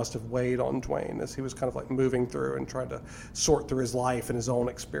much that must have weighed on Dwayne as he was kind of moving through and trying to sort through his life and his own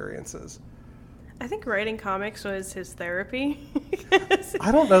experiences. I think writing comics was his therapy.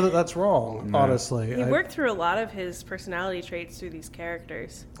 I don't know that that's wrong, honestly. He worked through a lot of his personality traits through these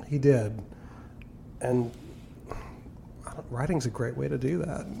characters. He did. And writing's a great way to do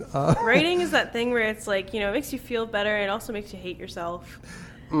that. Writing is that thing where it's it makes you feel better and it also makes you hate yourself.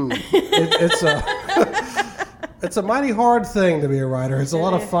 It's a mighty hard thing to be a writer. It's a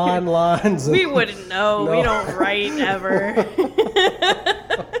lot of fine lines. We wouldn't know. No. We don't write ever.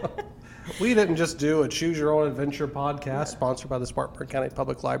 We didn't just do a Choose Your Own Adventure podcast sponsored by the Spartanburg County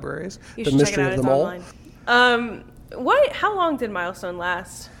Public Libraries. You the should Mystery check it out. of the Mole. How long did Milestone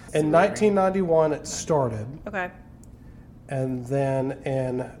last? In 1991, it started. Okay. And then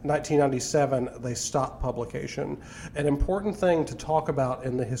in 1997, they stopped publication. An important thing to talk about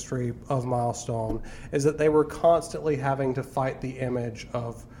in the history of Milestone is that they were constantly having to fight the image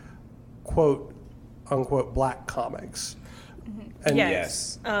of quote unquote black comics. And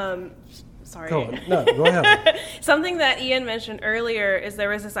yes. Sorry. Go on. No, go ahead. Something that Ian mentioned earlier is there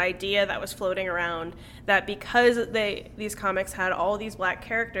was this idea that was floating around that because these comics had all these black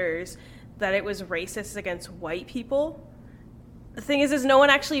characters, that it was racist against white people. The thing is no one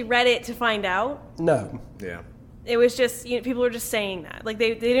actually read it to find out. No. Yeah. It was just people were just saying that.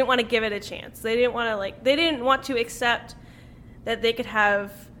 They didn't want to give it a chance. They didn't want to they didn't want to accept that they could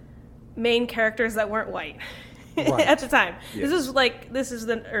have main characters that weren't white. Right. At the time. Yes. This is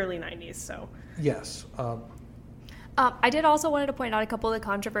the early 90s, so. Yes. I did also wanted to point out a couple of the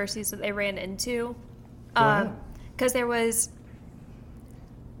controversies that they ran into. Because there was,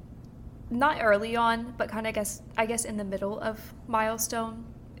 not early on, but kind of I guess in the middle of Milestone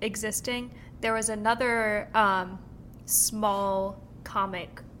existing, there was another small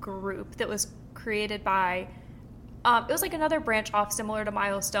comic group that was created by, it was another branch off similar to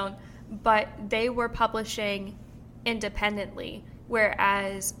Milestone, but they were publishing independently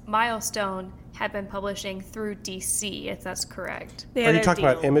whereas Milestone had been publishing through DC, if that's correct. They Are had you a talking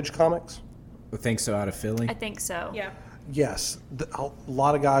about deal. Image Comics? I think so, out of Philly. I think so. Yeah. Yes, a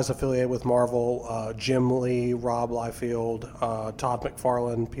lot of guys affiliated with Marvel, Jim Lee, Rob Liefeld, Todd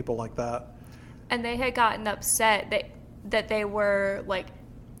McFarlane, people like that. And they had gotten upset that they were like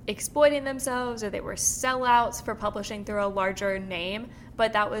exploiting themselves, or they were sellouts for publishing through a larger name,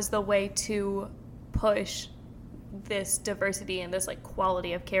 but that was the way to push this diversity and this like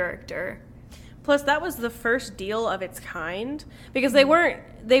quality of character. Plus, that was the first deal of its kind because they weren't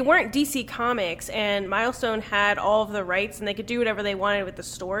DC Comics, and Milestone had all of the rights and they could do whatever they wanted with the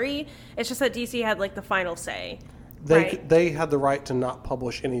story. It's just that DC had like the final say. They had the right to not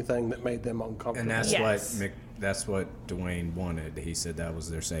publish anything that made them uncomfortable. And that's Yes. that's what Dwayne wanted. He said that was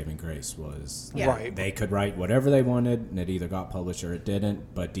their saving grace, was Yeah. Right. they could write whatever they wanted, and it either got published or it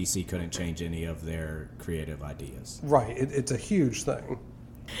didn't, but DC couldn't change any of their creative ideas. Right. It's a huge thing.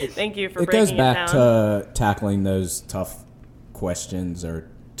 Thank you for It breaking goes back it down. to tackling those tough questions or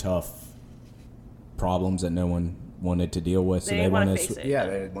tough problems that no one wanted to deal with. They didn't wanna face it. Yeah,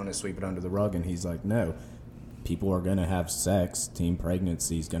 they want to sweep it under the rug, and he's like, no, people are going to have sex, teen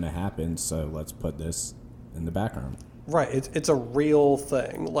pregnancy is going to happen, so let's put this in the background. Right. It's a real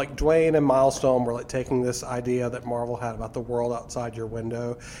thing. Like Dwayne and Milestone were like taking this idea that Marvel had about the world outside your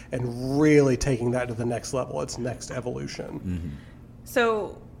window and really taking that to the next level. Its next evolution. Mm-hmm.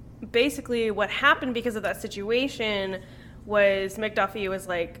 So basically what happened because of that situation was McDuffie was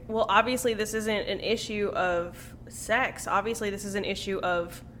like, well, obviously this isn't an issue of sex. Obviously this is an issue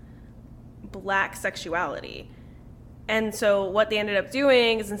of black sexuality. And so what they ended up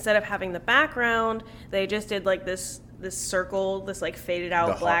doing is instead of having the background, they just did like this circle, this like faded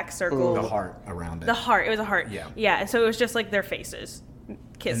out black circle. The heart around it. The heart. It was a heart. Yeah. Yeah. And so it was just like their faces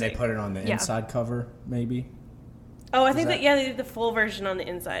kissing. And they put it on the Yeah. inside cover, maybe? Oh, I think that they did the full version on the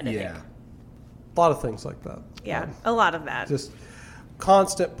inside. I think. A lot of things like that. Yeah, a lot of that. Just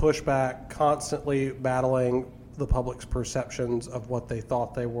constant pushback, constantly battling the public's perceptions of what they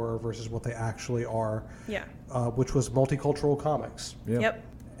thought they were versus what they actually are. Yeah. Which was multicultural comics. Yep.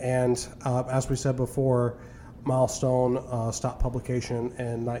 And as we said before, Milestone stopped publication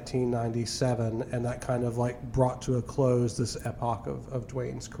in 1997, and that kind of like brought to a close this epoch of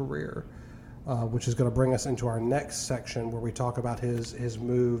Dwayne's career, which is going to bring us into our next section where we talk about his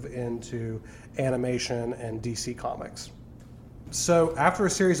move into animation and DC Comics. So after a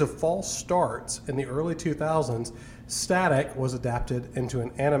series of false starts in the early 2000s, Static was adapted into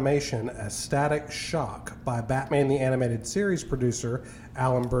an animation as Static Shock by Batman the Animated Series producer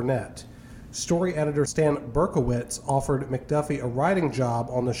Alan Burnett. Story editor Stan Berkowitz offered McDuffie a writing job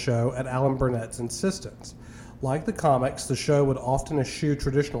on the show at Alan Burnett's insistence. Like the comics, the show would often eschew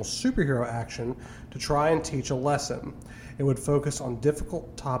traditional superhero action to try and teach a lesson. It would focus on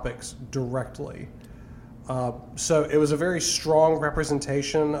difficult topics directly. So it was a very strong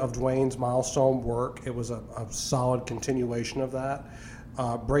representation of Dwayne's Milestone work. It was a solid continuation of that.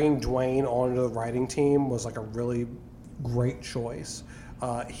 Bringing Dwayne onto the writing team was like a really great choice.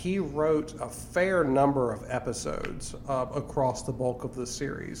 He wrote a fair number of episodes across the bulk of the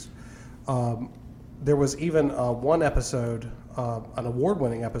series. There was even one episode, an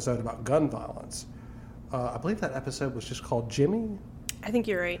award-winning episode about gun violence. I believe that episode was just called Jimmy. I think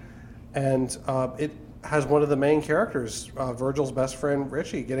you're right. And it has one of the main characters, Virgil's best friend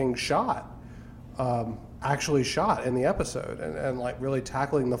Richie, getting shot, actually shot in the episode, and like really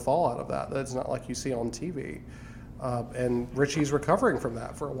tackling the fallout of that. That's not like you see on TV. And Richie's recovering from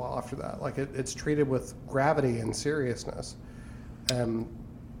that for a while after that. Like it's treated with gravity and seriousness. And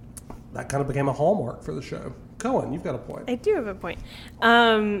that kind of became a hallmark for the show. Cohen, you've got a point. I do have a point.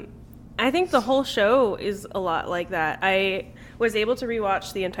 I think the whole show is a lot like that. I was able to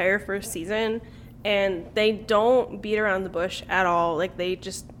rewatch the entire first season, and they don't beat around the bush at all. Like, they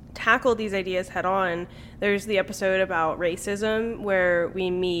just tackle these ideas head on. There's the episode about racism where we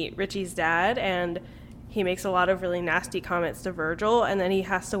meet Richie's dad, and he makes a lot of really nasty comments to Virgil, and then he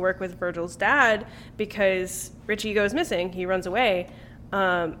has to work with Virgil's dad because Richie goes missing. He runs away,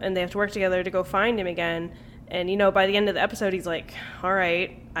 and they have to work together to go find him again. And, you know, by the end of the episode, he's like, all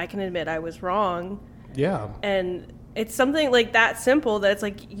right, I can admit I was wrong. Yeah. And it's something like that simple that it's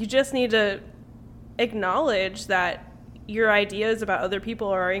like you just need to acknowledge that your ideas about other people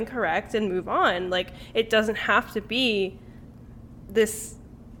are incorrect and move on. Like, it doesn't have to be this,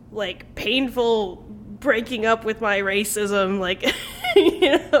 like, painful breaking up with my racism, like,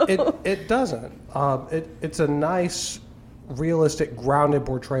 you know? It doesn't. It's a nice, realistic, grounded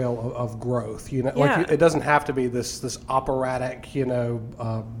portrayal of growth. You know, Yeah. like it doesn't have to be this operatic,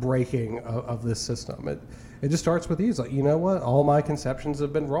 breaking of this system. it just starts with these. Like, you know what? All my conceptions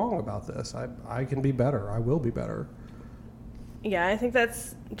have been wrong about this. I can be better. I will be better. Yeah, I think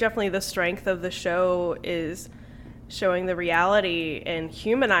that's definitely the strength of the show, is showing the reality and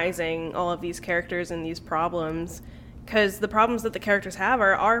humanizing all of these characters and these problems, because the problems that the characters have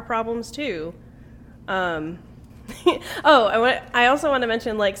are our problems too. I also want to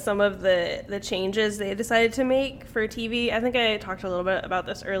mention like some of the changes they decided to make for TV. I think I talked a little bit about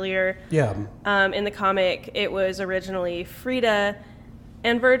this earlier. Yeah. In the comic, it was originally Frida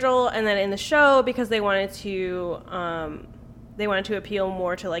and Virgil, and then in the show, because they wanted to appeal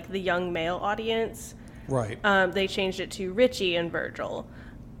more to like the young male audience, Right. they changed it to Richie and Virgil.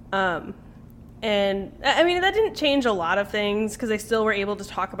 And I mean, that didn't change a lot of things, because they still were able to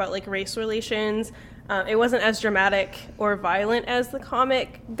talk about like race relations. It wasn't as dramatic or violent as the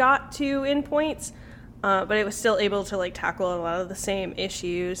comic got to in points, but it was still able to like tackle a lot of the same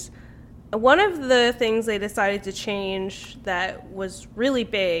issues. One of the things they decided to change that was really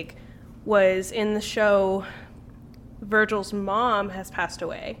big was in the show, Virgil's mom has passed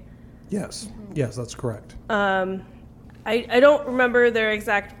away. Yes. Yes, that's correct. I don't remember their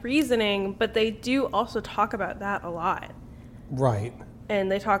exact reasoning, but they do also talk about that a lot. Right. And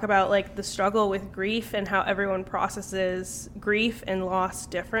they talk about like the struggle with grief and how everyone processes grief and loss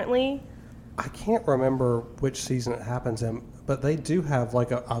differently. I can't remember which season it happens in, but they do have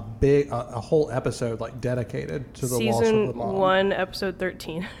like a whole episode like dedicated to the loss of the Season mom. 1, episode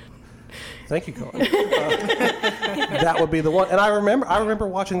 13. Thank you, Cohen. That would be the one. And I remember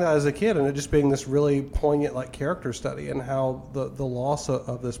watching that as a kid, and it just being this really poignant like character study, and how the loss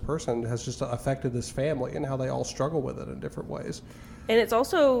of this person has just affected this family, and how they all struggle with it in different ways. And it's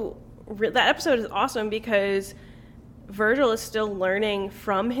also, that episode is awesome because Virgil is still learning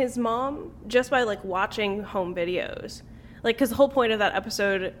from his mom just by like watching home videos. Like, because the whole point of that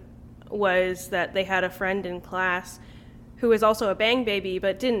episode was that they had a friend in class who was also a Bang baby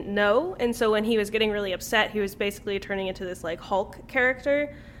but didn't know, and so when he was getting really upset, he was basically turning into this like Hulk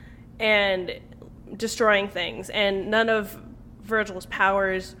character and destroying things, and none of Virgil's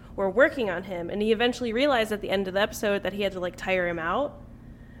powers were working on him, and he eventually realized at the end of the episode that he had to like tire him out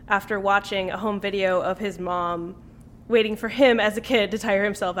after watching a home video of his mom waiting for him as a kid to tire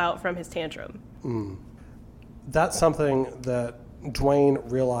himself out from his tantrum. That's something that Dwayne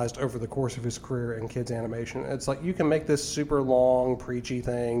realized over the course of his career in kids animation. It's like, you can make this super long, preachy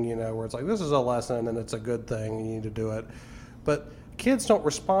thing, you know, where it's like, this is a lesson and it's a good thing and you need to do it. But kids don't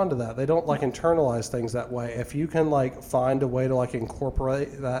respond to that. They don't like internalize things that way. If you can like find a way to like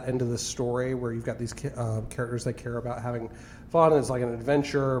incorporate that into the story, where you've got these characters that care about having fun, it's like an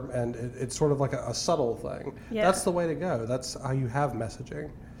adventure, and it's sort of like a subtle thing. Yeah. That's the way to go. That's how you have messaging.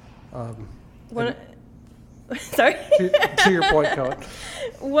 Sorry. To your point, Cohen.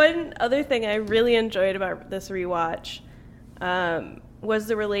 One other thing I really enjoyed about this rewatch was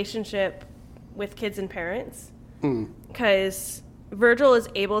the relationship with kids and parents. Because Virgil is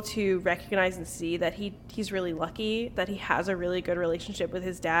able to recognize and see that he's really lucky that he has a really good relationship with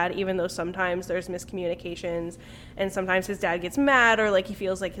his dad, even though sometimes there's miscommunications and sometimes his dad gets mad, or like he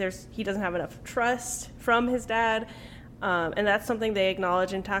feels like he doesn't have enough trust from his dad. And that's something they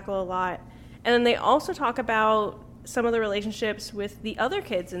acknowledge and tackle a lot. And then they also talk about some of the relationships with the other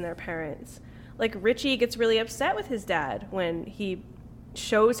kids and their parents. Like Richie gets really upset with his dad when he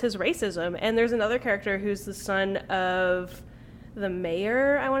shows his racism. And there's another character who's the son of the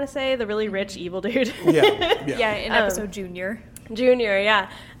mayor, I want to say, the really rich evil dude. Yeah, in episode Junior,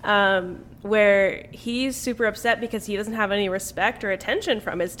 where he's super upset because he doesn't have any respect or attention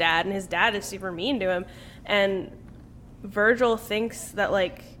from his dad, and his dad is super mean to him. And Virgil thinks that,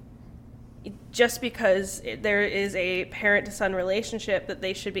 like, just because there is a parent-to-son relationship, that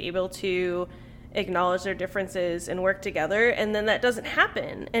they should be able to acknowledge their differences and work together, and then that doesn't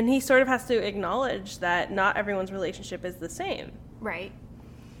happen. And he sort of has to acknowledge that not everyone's relationship is the same. right?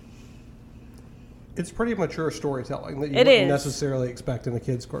 It's pretty mature storytelling that you It wouldn't is. necessarily expect in a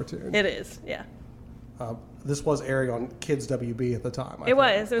kid's cartoon. It is, yeah. This was airing on Kids WB at the time. It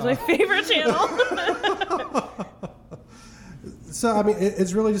was my favorite channel. So, I mean,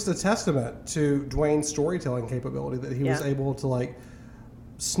 it's really just a testament to Dwayne's storytelling capability that he was Yeah. able to, like,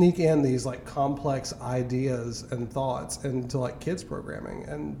 sneak in these, like, complex ideas and thoughts into, like, kids programming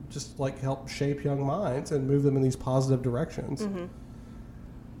and just, like, help shape young minds and move them in these positive directions. Mm-hmm.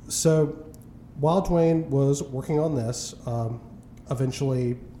 So, while Dwayne was working on this,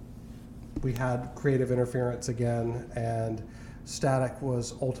 eventually we had creative interference again, and Static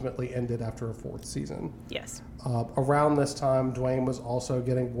was ultimately ended after a fourth season. Yes. Around this time, Dwayne was also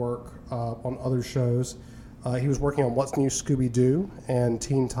getting work on other shows. He was working on What's New Scooby-Doo and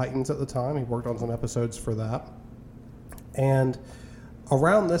Teen Titans at the time. He worked on some episodes for that. And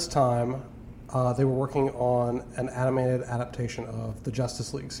around this time, they were working on an animated adaptation of the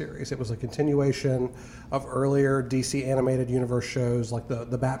Justice League series. It was a continuation of earlier DC animated universe shows like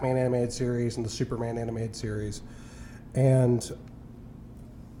the Batman animated series and the Superman animated series. And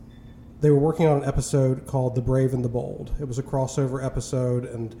they were working on an episode called The Brave and the Bold. It was a crossover episode,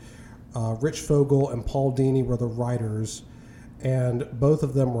 and Rich Fogel and Paul Dini were the writers, and both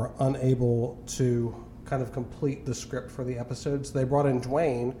of them were unable to kind of complete the script for the episodes. They brought in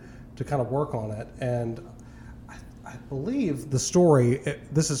Dwayne to kind of work on it, and I believe the story,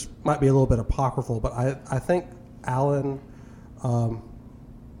 might be a little bit apocryphal, but I think Alan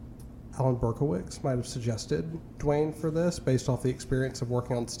Berkowitz might have suggested Dwayne for this based off the experience of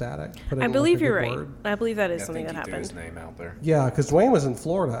working on Static. I believe you're right. I believe that is something that happened. His name out there. Yeah, because Dwayne was in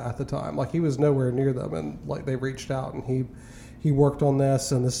Florida at the time. Like, he was nowhere near them, and like they reached out, and he worked on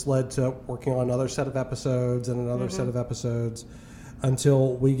this, and this led to working on another set of episodes and another set of episodes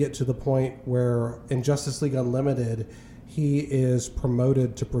until we get to the point where in Justice League Unlimited, he is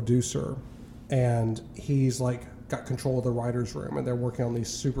promoted to producer, and he's like got control of the writer's room, and they're working on these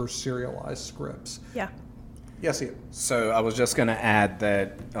super serialized scripts. Yeah. Yes, Ian. So I was just going to add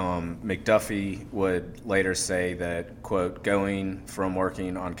that McDuffie would later say that, quote, going from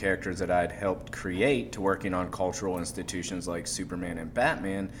working on characters that I'd helped create to working on cultural institutions like Superman and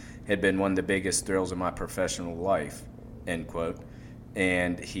Batman had been one of the biggest thrills of my professional life, end quote.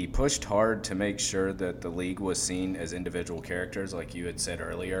 And he pushed hard to make sure that the League was seen as individual characters, like you had said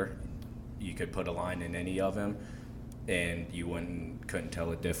earlier. You could put a line in any of them, and you couldn't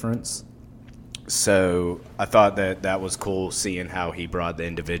tell a difference. So I thought that was cool, seeing how he brought the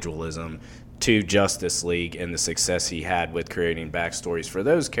individualism to Justice League, and the success he had with creating backstories for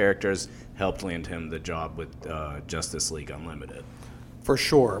those characters helped land him the job with Justice League Unlimited. For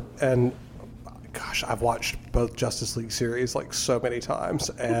sure. And gosh, I've watched both Justice League series like so many times,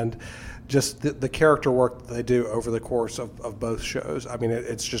 and just the character work that they do over the course of both shows. I mean,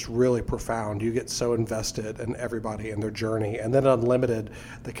 it's just really profound. You get so invested in everybody and their journey. And then Unlimited,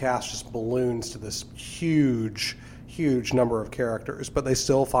 the cast just balloons to this huge number of characters, but they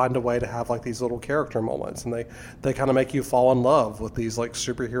still find a way to have like these little character moments, and they kind of make you fall in love with these like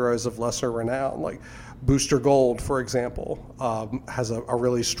superheroes of lesser renown. Like Booster Gold, for example, has a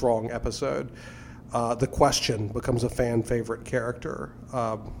really strong episode. The Question becomes a fan favorite character.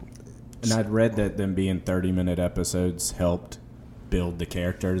 And I'd read that them being 30-minute episodes helped build the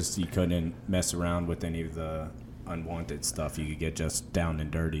characters. You couldn't mess around with any of the unwanted stuff. You could get just down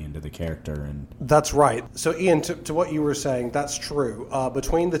and dirty into the character. And that's right. So Ian, to what you were saying, that's true.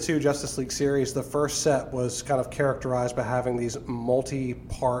 Between the two Justice League series, the first set was kind of characterized by having these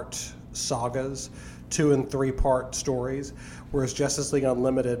multi-part sagas, 2- and 3-part stories, whereas Justice League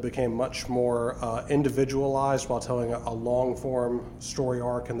Unlimited became much more individualized while telling a long-form story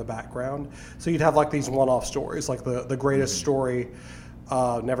arc in the background. So you'd have like these one-off stories, like the greatest story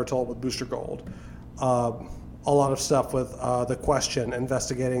never told with Booster Gold. A lot of stuff with The Question,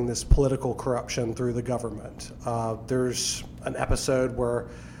 investigating this political corruption through the government. There's an episode where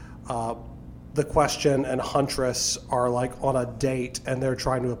The Question and Huntress are like on a date, and they're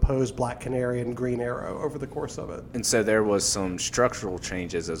trying to oppose Black Canary and Green Arrow over the course of it. And so there was some structural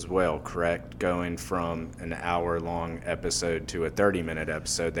changes as well, correct? Going from an hour-long episode to a 30-minute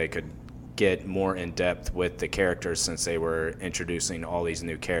episode, they could get more in depth with the characters since they were introducing all these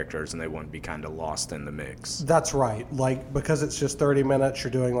new characters, and they wouldn't be kind of lost in the mix. That's right. Like, because it's just 30 minutes,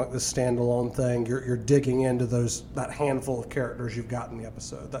 you're doing like this standalone thing. You're digging into that handful of characters you've got in the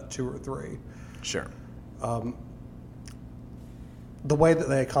episode, that 2 or 3. Sure. The way that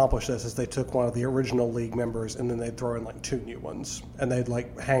they accomplished this is they took one of the original League members, and then they'd throw in like 2 new ones, and they'd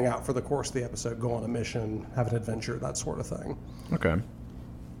like hang out for the course of the episode, go on a mission, have an adventure, that sort of thing. Okay.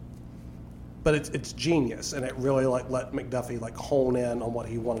 But it's genius, and it really like let McDuffie like hone in on what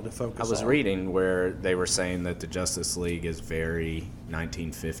he wanted to focus on. I was reading where they were saying that the Justice League is very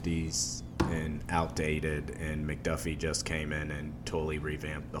 1950s and outdated, and McDuffie just came in and totally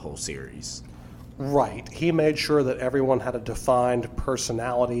revamped the whole series. Right. He made sure that everyone had a defined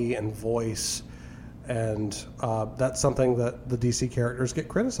personality and voice, and that's something that the DC characters get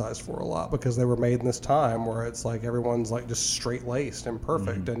criticized for a lot, because they were made in this time where it's like everyone's like just straight-laced and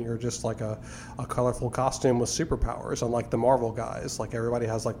perfect, and you're just like a colorful costume with superpowers, unlike the Marvel guys. Like everybody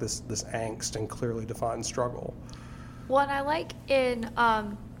has like this angst and clearly defined struggle. Well, and I like in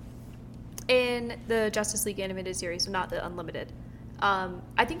the Justice League animated series, not the Unlimited,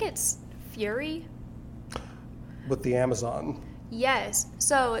 I think it's Fury. With the Amazon. Yes.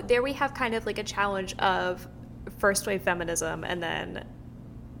 So there we have kind of like a challenge of first wave feminism and then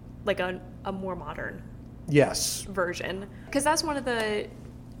like a more modern Yes. version. Because that's one of the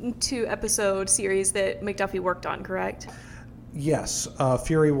 2-episode series that McDuffie worked on, correct? Yes.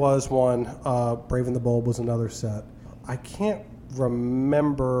 Fury was one. Brave and the Bold was another set. I can't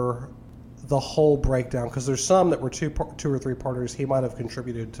remember the whole breakdown because there's some that were two or three parters. He might have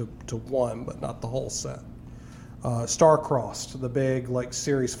contributed to one, but not the whole set. Star-Crossed, the big like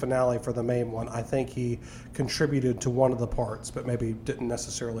series finale for the main one, I think he contributed to one of the parts, but maybe didn't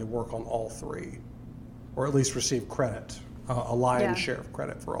necessarily work on all three, or at least receive credit, a lion's share of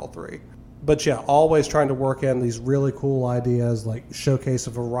credit for all three. But yeah, always trying to work in these really cool ideas, like showcase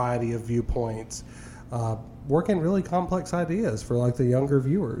a variety of viewpoints, work in really complex ideas for like the younger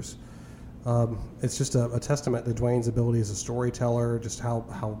viewers. It's just a testament to Dwayne's ability as a storyteller, just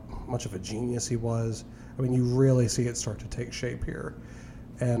how much of a genius he was. I mean, you really see it start to take shape here.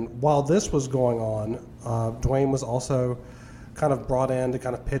 And while this was going on, Dwayne was also kind of brought in to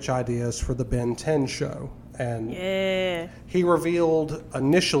kind of pitch ideas for the Ben 10 show. And he revealed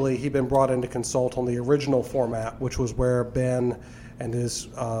initially he'd been brought in to consult on the original format, which was where Ben and his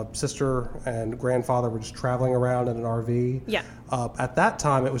sister and grandfather were just traveling around in an RV. Yeah. At that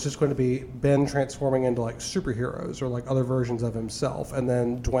time, it was just going to be Ben transforming into like superheroes or like other versions of himself. And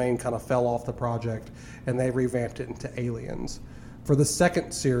then Dwayne kind of fell off the project and they revamped it into Aliens. For the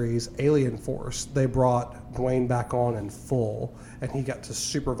second series, Alien Force, they brought Dwayne back on in full, and he got to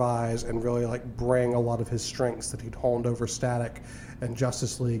supervise and really like bring a lot of his strengths that he'd honed over Static and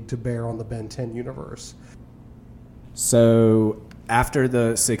Justice League to bear on the Ben 10 universe. So after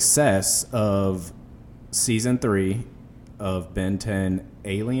the success of season 3 of Ben 10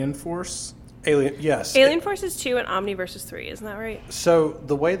 Alien Force, Yes. Alien Force is 2 and Omniverse is 3, isn't that right? So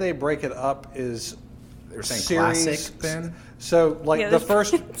the way they break it up is they're saying series, classic Ben. So like the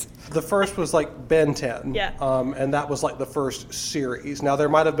there's first was like Ben 10. Yeah. And that was like the first series. Now there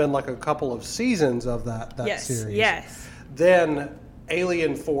might have been like a couple of seasons of that series. Yes. Then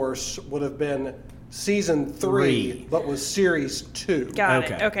Alien Force would have been season 3, but was series 2. Got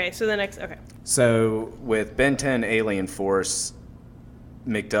Okay. it. Okay, so the next, okay. So with Ben 10 Alien Force,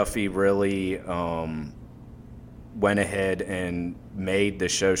 McDuffie really went ahead and made the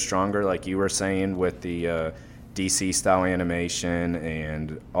show stronger, like you were saying, with the DC style animation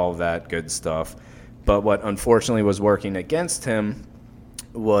and all that good stuff. But what unfortunately was working against him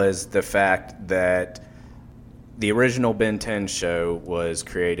was the fact that the original Ben 10 show was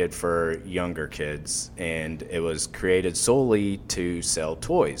created for younger kids, and it was created solely to sell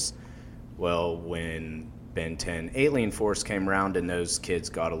toys. Well, when Ben 10 Alien Force came around and those kids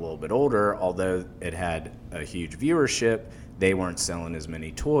got a little bit older, although it had a huge viewership, they weren't selling as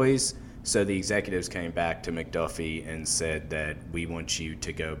many toys. So the executives came back to McDuffie and said that we want you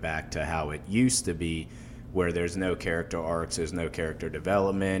to go back to how it used to be, where there's no character arcs, there's no character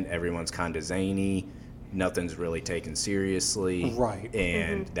development, everyone's kind of zany, nothing's really taken seriously. Right.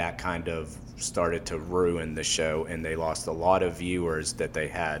 And that kind of started to ruin the show, and they lost a lot of viewers that they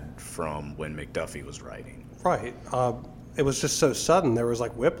had from when McDuffie was writing. Right. It was just so sudden. There was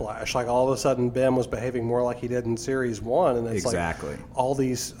like whiplash. Like all of a sudden, Ben was behaving more like he did in series 1, and it's Exactly. like all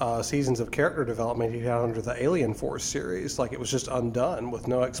these seasons of character development he had under the Alien Force series. Like it was just undone with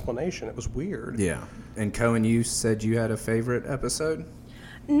no explanation. It was weird. Yeah. And Cohen, you said you had a favorite episode?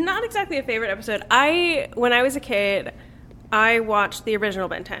 Not exactly a favorite episode. When I was a kid, I watched the original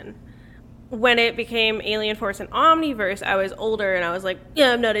Ben 10. When it became Alien Force and Omniverse, I was older and I was like,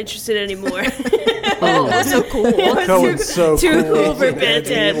 yeah, I'm not interested anymore. Oh, so cool. Cohen's so too cool. cool for and Ben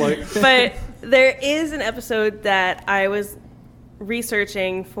edgy, 10. But there is an episode that I was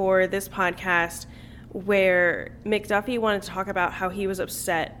researching for this podcast where McDuffie wanted to talk about how he was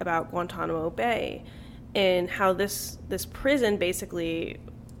upset about Guantanamo Bay and how this prison basically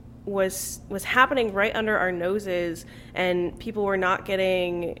was happening right under our noses, and people were not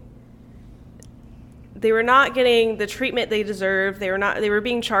getting the treatment they deserved. They were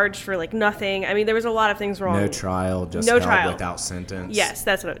being charged for like nothing. I mean, there was a lot of things wrong. No trial, just No held trial. without sentence. Yes,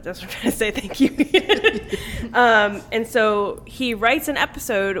 that's what I'm trying to say. Thank you. And so he writes an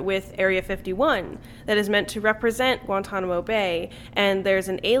episode with Area 51 that is meant to represent Guantanamo Bay, and there's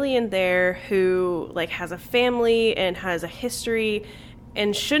an alien there who like has a family and has a history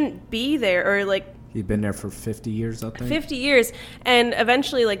and shouldn't be there, or like He'd been there for 50 years, I think. 50 years, and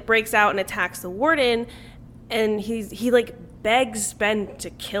eventually like breaks out and attacks the warden, and he like begs Ben to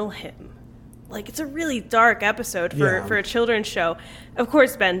kill him. Like, it's a really dark episode for a children's show. Of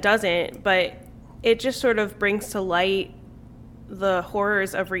course Ben doesn't, but it just sort of brings to light the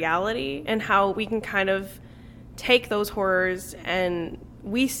horrors of reality and how we can kind of take those horrors and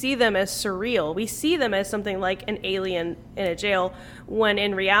we see them as surreal. We see them as something like an alien in a jail, when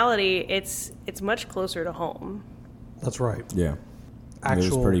in reality, it's much closer to home. That's right. Yeah. It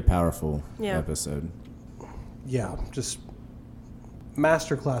was a pretty powerful episode. Yeah, just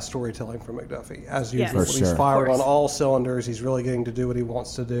masterclass storytelling from McDuffie, as usual. For sure. He's firing on all cylinders. He's really getting to do what he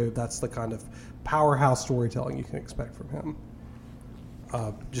wants to do. That's the kind of powerhouse storytelling you can expect from him.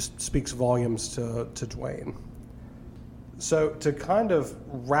 Just speaks volumes to Dwayne. So to kind of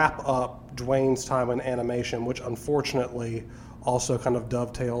wrap up Dwayne's time in animation, which unfortunately also kind of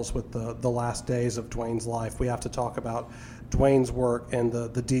dovetails with the last days of Dwayne's life, we have to talk about Dwayne's work in the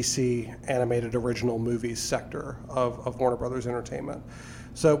DC animated original movies sector of Warner Brothers Entertainment.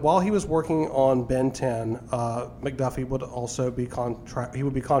 So while he was working on Ben 10, McDuffie would also be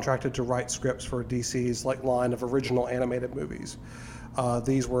contracted to write scripts for DC's line of original animated movies.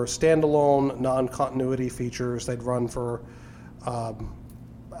 These were standalone, non-continuity features. They'd run for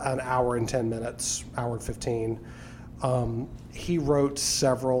an hour and 10 minutes, hour and 15. He wrote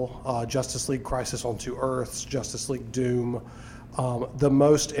several, Justice League Crisis on Two Earths, Justice League Doom. The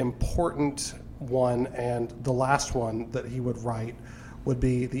most important one and the last one that he would write would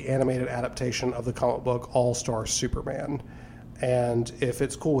be the animated adaptation of the comic book All-Star Superman. And if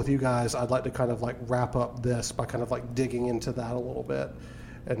it's cool with you guys, I'd like to kind of wrap up this by kind of digging into that a little bit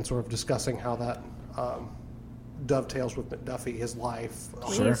and sort of discussing how that dovetails with McDuffie, his life.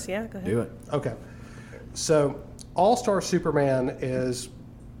 Please, yeah, go ahead. Do it. Okay. So All-Star Superman is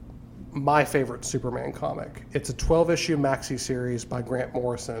my favorite Superman comic. It's a 12-issue maxi series by Grant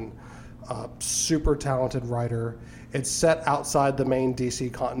Morrison, a super talented writer. It's set outside the main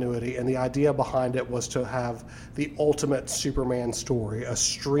DC continuity, and the idea behind it was to have the ultimate Superman story, a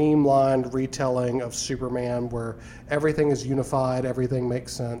streamlined retelling of Superman where everything is unified, everything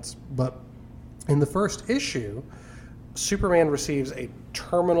makes sense. But in the first issue, Superman receives a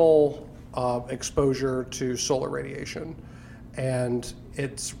terminal exposure to solar radiation, and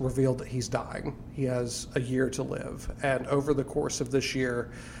it's revealed that he's dying. He has a year to live, and over the course of this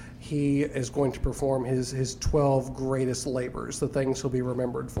year, he is going to perform his 12 greatest labors, the things he'll be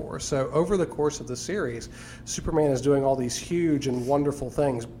remembered for. So over the course of the series, Superman is doing all these huge and wonderful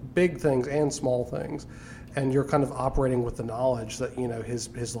things, big things and small things, and you're kind of operating with the knowledge that,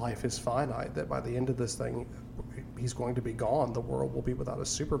 his life is finite, that by the end of this thing, he's going to be gone. The world will be without a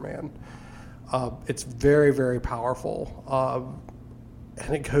Superman. It's very, very powerful.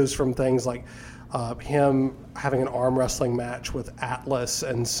 And it goes from things like him having an arm wrestling match with Atlas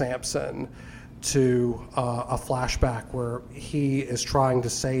and Samson to a flashback where he is trying to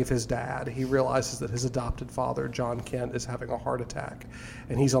save his dad. He realizes that his adopted father, John Kent, is having a heart attack,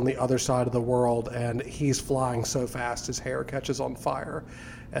 and he's on the other side of the world, and he's flying so fast his hair catches on fire,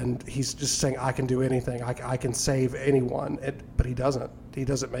 and he's just saying, I can do anything, I can save anyone, but he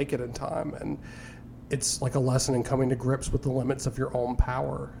doesn't make it in time. And it's like a lesson in coming to grips with the limits of your own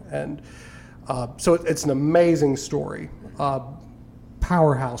power. And so it's an amazing story.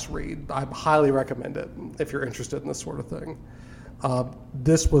 Powerhouse read. I highly recommend it if you're interested in this sort of thing.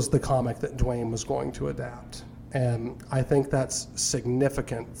 This was the comic that Dwayne was going to adapt, and I think that's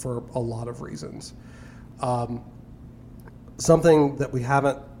significant for a lot of reasons. Something that we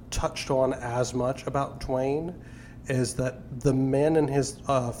haven't touched on as much about Dwayne is that the men in his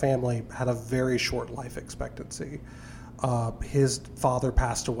family had a very short life expectancy. His father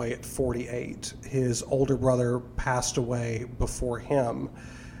passed away at 48. His older brother passed away before him,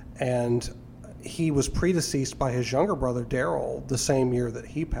 and he was predeceased by his younger brother Daryl the same year that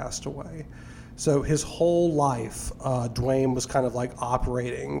he passed away. So his whole life, Dwayne was kind of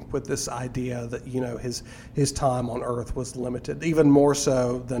operating with this idea that his time on Earth was limited, even more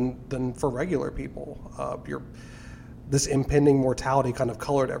so than for regular people. This impending mortality kind of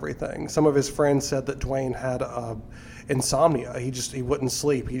colored everything. Some of his friends said that Dwayne had insomnia. He wouldn't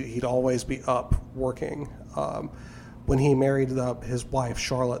sleep. He'd always be up working. When he married his wife,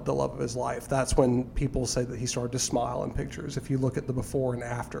 Charlotte, the love of his life, that's when people say that he started to smile in pictures. If you look at the before and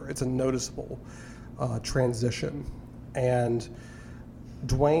after, it's a noticeable transition. And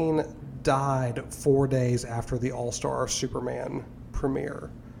Dwayne died 4 days after the All-Star Superman premiere.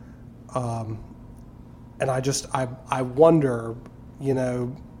 And I wonder,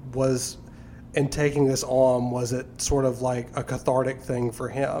 was in taking this on, was it sort of like a cathartic thing for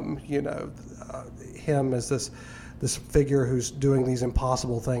him? Him as this figure who's doing these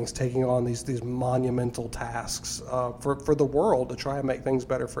impossible things, taking on these monumental tasks for the world to try and make things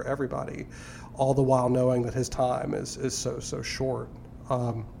better for everybody, all the while knowing that his time is so short.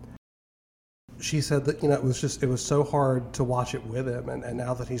 she said that, it was so hard to watch it with him, and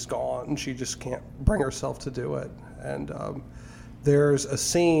now that he's gone, she just can't bring herself to do it. And there's a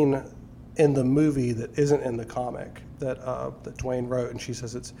scene in the movie that isn't in the comic that Dwayne wrote, and she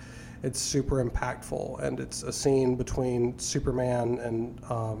says it's super impactful, and it's a scene between Superman and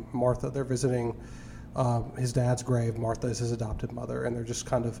Martha. They're visiting his dad's grave. Martha is his adopted mother, and they're just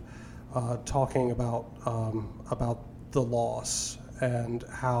kind of talking about the loss and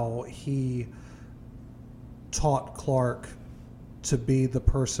how he taught Clark to be the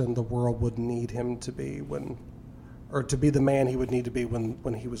person the world would need him to be or to be the man he would need to be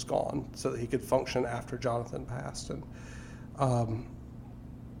when he was gone, so that he could function after Jonathan passed. And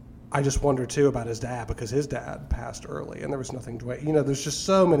I just wonder too about his dad, because his dad passed early, and there was nothing to there's just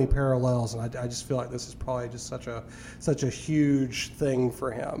so many parallels, and I just feel like this is probably just such a huge thing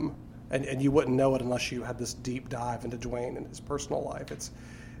for him, and you wouldn't know it unless you had this deep dive into Dwayne and his personal life. It's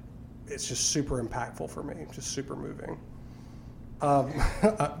just super impactful for me, just super moving.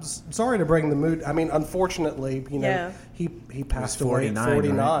 Sorry to bring the mood. I mean, unfortunately, he passed away at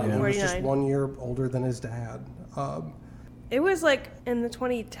 49. Right? Yeah. He was just 1 year older than his dad. It was like in the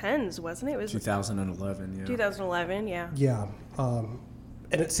 2010s, wasn't it? It was 2011, yeah. 2011, yeah. Yeah.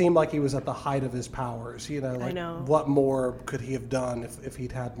 And it seemed like he was at the height of his powers. I know. What more could he have done if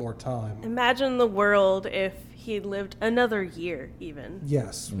he'd had more time? Imagine the world if he'd lived another year, even.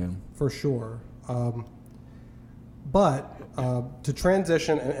 Yes, for sure. But to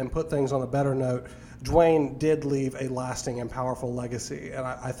transition and put things on a better note, Dwayne did leave a lasting and powerful legacy, and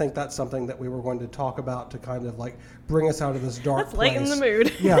I think that's something that we were going to talk about to kind of like bring us out of this dark Let's lighten the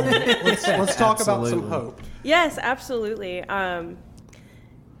mood. Yeah, let's talk about some hope. Yes, absolutely.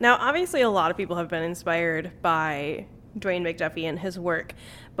 Now, obviously, a lot of people have been inspired by Dwayne McDuffie and his work,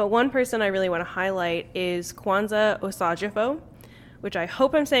 but one person I really want to highlight is Kwanzaa Osajifo, which I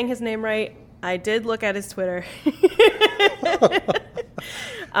hope I'm saying his name right. I did look at his Twitter.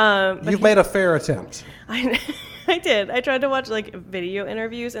 You've made a fair attempt. I did. I tried to watch like video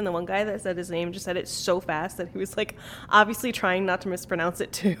interviews, and the one guy that said his name just said it so fast that he was like obviously trying not to mispronounce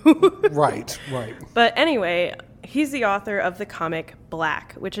it too. Right. But anyway, he's the author of the comic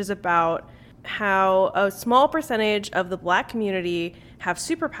Black, which is about how a small percentage of the Black community have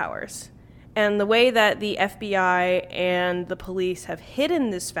superpowers. And the way that the FBI and the police have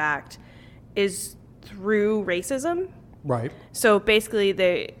hidden this fact is through racism. Right. So basically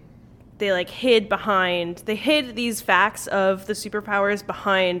they like hid these facts of the superpowers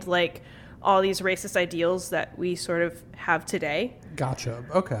behind like all these racist ideals that we sort of have today. Gotcha.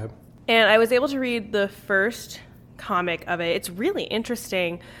 Okay. And I was able to read the first comic of it. It's really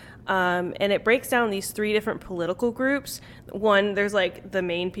interesting. And it breaks down these three different political groups. One, there's like the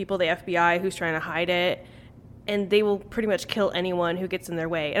main people, the FBI, who's trying to hide it. And they will pretty much kill anyone who gets in their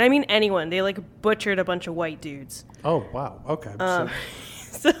way. And I mean anyone. They like butchered a bunch of white dudes. Oh, wow. Okay.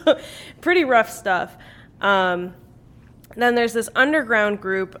 So pretty rough stuff. Then there's this underground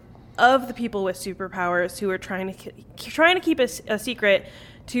group of the people with superpowers who are trying to keep a secret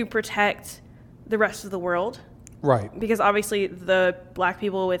to protect the rest of the world. Right. Because obviously the Black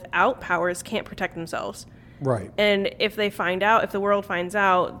people without powers can't protect themselves. Right. And if the world finds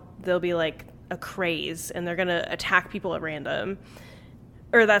out, they'll be like a craze and they're going to attack people at random.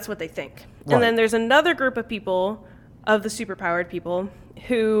 Or that's what they think. Right. And then there's another group of people, of the superpowered people,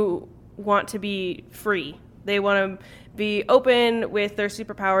 who want to be free. They want to be open with their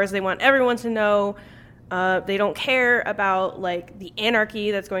superpowers. They want everyone to know. They don't care about like the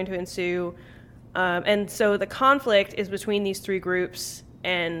anarchy that's going to ensue. And so the conflict is between these three groups,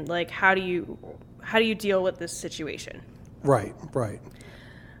 and like how do you deal with this situation? Right.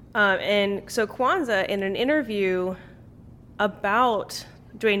 And so Kwanzaa, in an interview about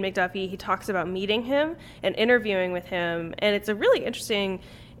Dwayne McDuffie, he talks about meeting him and interviewing with him, and it's a really interesting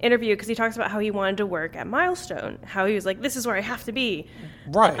interview because he talks about how he wanted to work at Milestone, how he was like, this is where I have to be.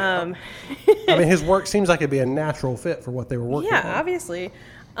 Right. I mean, his work seems like it'd be a natural fit for what they were working on. Yeah, obviously.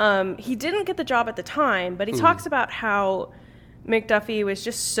 He didn't get the job at the time, but he talks about how McDuffie was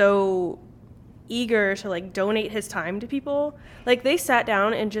just so eager to like donate his time to people. Like they sat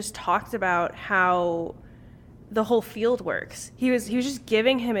down and just talked about how the whole field works. He was just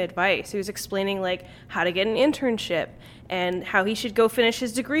giving him advice. He was explaining like how to get an internship and how he should go finish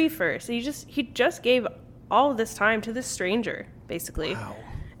his degree first. He just gave all of this time to this stranger, basically. Wow.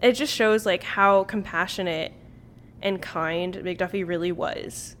 It just shows like how compassionate and kind McDuffie really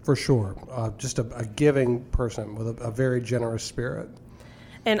was. For sure. Just a giving person with a very generous spirit.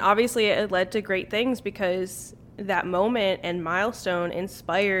 And obviously it led to great things because that moment and Milestone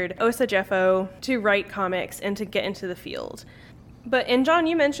inspired Osajifo to write comics and to get into the field. And John,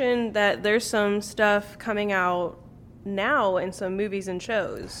 you mentioned that there's some stuff coming out now in some movies and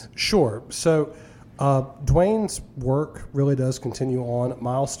shows. Sure. So Dwayne's work really does continue on.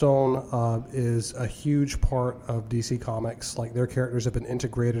 Milestone is a huge part of DC Comics. Like, their characters have been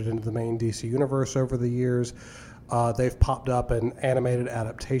integrated into the main DC universe over the years. They've popped up in animated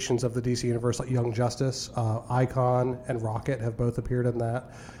adaptations of the DC universe, like Young Justice. Icon and Rocket have both appeared in that.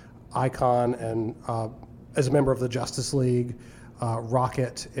 Icon and as a member of the Justice League.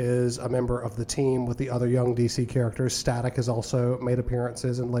 Rocket is a member of the team with the other young DC characters. Static has also made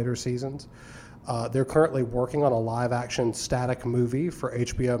appearances in later seasons. They're currently working on a live-action Static movie for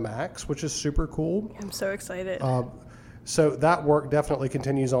HBO Max, which is super cool. I'm so excited. So that work definitely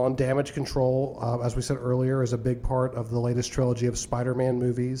continues on. Damage Control, as we said earlier, is a big part of the latest trilogy of Spider-Man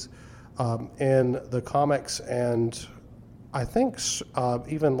movies. In the comics, and I think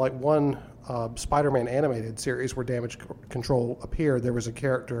even like one Spider-Man animated series where Damage Control appeared, there was a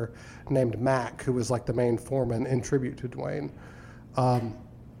character named Mac who was like the main foreman in tribute to Dwayne.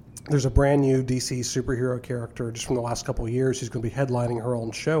 There's a brand new DC superhero character just from the last couple of years who's going to be headlining her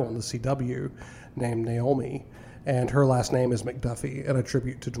own show on the CW named Naomi, and her last name is McDuffie, and a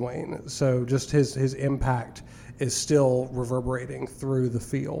tribute to Dwayne. So just his impact is still reverberating through the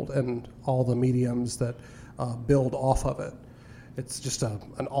field and all the mediums that build off of it. It's just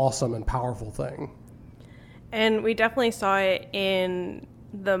an awesome and powerful thing. And we definitely saw it in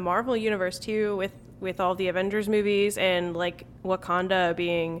the Marvel universe too, with all the Avengers movies and like Wakanda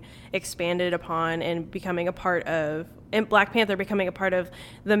being expanded upon and becoming a part of, and Black Panther becoming a part of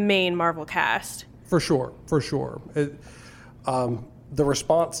the main Marvel cast. For sure. The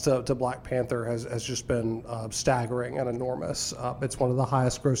response to Black Panther has just been staggering and enormous. It's one of the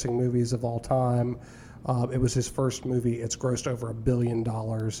highest grossing movies of all time. It was his first movie. It's grossed over $1 billion.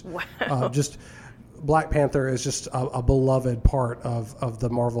 Wow. Just Black Panther is just a beloved part of the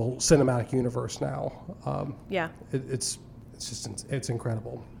Marvel Cinematic Universe now. Yeah. It's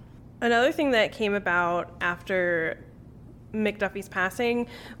incredible. Another thing that came about after McDuffie's passing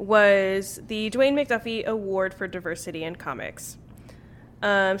was the Dwayne McDuffie Award for Diversity in Comics.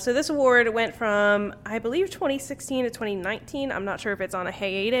 So this award went from, I believe, 2016 to 2019. I'm not sure if it's on a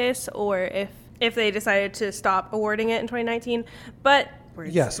hiatus or if they decided to stop awarding it in 2019, but...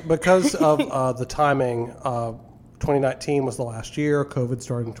 Yes, because of the timing, 2019 was the last year. COVID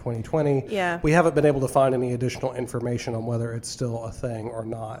started in 2020. Yeah. We haven't been able to find any additional information on whether it's still a thing or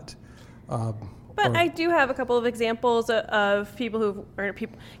not. But I do have a couple of examples of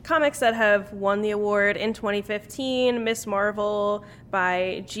comics that have won the award. In 2015, Miss Marvel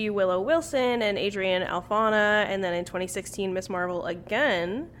by G. Willow Wilson and Adrienne Alphona, and then in 2016, Miss Marvel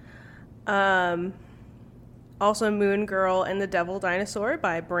again. Also, Moon Girl and the Devil Dinosaur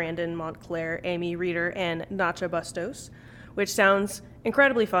by Brandon Montclair, Amy Reeder, and Nacha Bustos, which sounds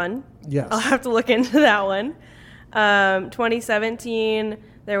incredibly fun. Yes. I'll have to look into that one. 2017,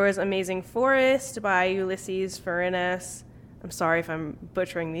 there was Amazing Forest by Ulysses Furnes. I'm sorry if I'm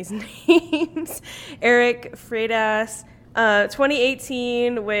butchering these names. Eric Freitas.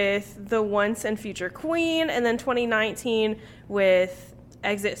 2018 with The Once and Future Queen, and then 2019 with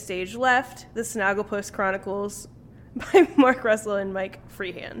Exit Stage Left, The Snagglepuss Chronicles by Mark Russell and Mike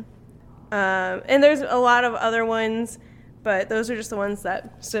Freehan. And there's a lot of other ones, but those are just the ones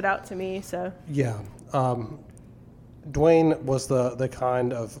that stood out to me. So yeah, Dwayne was the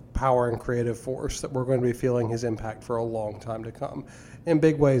kind of power and creative force that we're going to be feeling his impact for a long time to come, in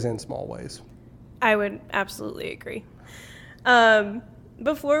big ways and small ways. I would absolutely agree.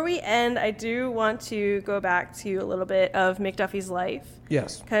 Before we end, I do want to go back to a little bit of McDuffie's life.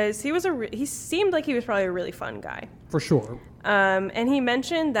 Yes. Because he seemed like he was probably a really fun guy. For sure. And he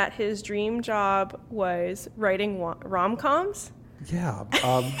mentioned that his dream job was writing rom-coms. Yeah.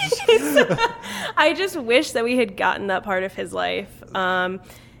 I just wish that we had gotten that part of his life.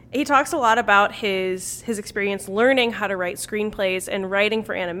 He talks a lot about his experience learning how to write screenplays and writing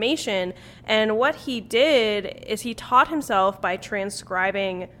for animation. And what he did is he taught himself by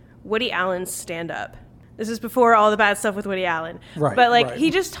transcribing Woody Allen's stand-up. This is before all the bad stuff with Woody Allen. Right, but right. He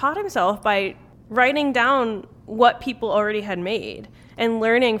just taught himself by writing down what people already had made and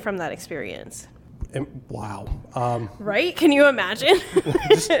learning from that experience. Wow. Right? Can you imagine?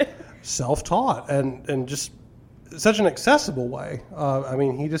 Just self-taught and just such an accessible way. I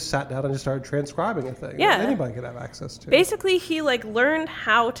mean, he just sat down and just started transcribing a thing that anybody could have access to. Basically, he learned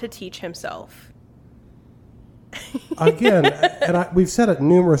how to teach himself. Again, and we've said it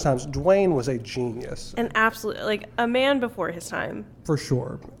numerous times, Dwayne was a genius. And absolutely, a man before his time. For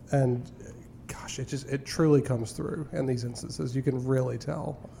sure. And gosh, it truly comes through in these instances. You can really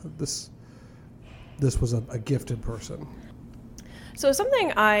tell this was a gifted person. So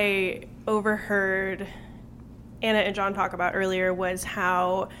something I overheard Anna and John talk about earlier was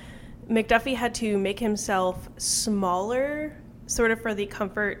how McDuffie had to make himself smaller, sort of for the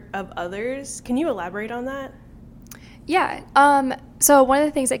comfort of others. Can you elaborate on that? Yeah. So one of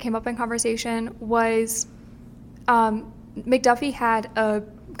the things that came up in conversation was McDuffie had a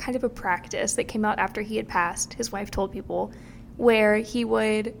kind of a practice that came out after he had passed, his wife told people, where he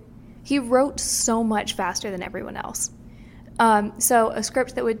wrote so much faster than everyone else. So a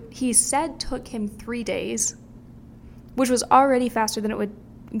script that he said took him 3 days, which was already faster than it would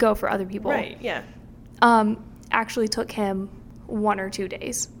go for other people. Right, yeah. Actually took him 1 or 2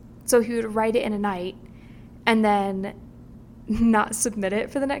 days. So he would write it in a night and then not submit it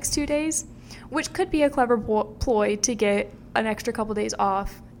for the next 2 days, which could be a clever ploy to get an extra couple days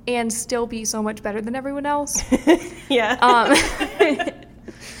off and still be so much better than everyone else. Yeah.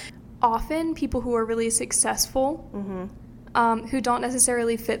 Often people who are really successful, who don't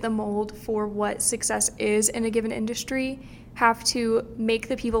necessarily fit the mold for what success is in a given industry, have to make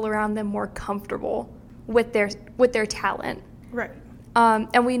the people around them more comfortable with their talent. Right.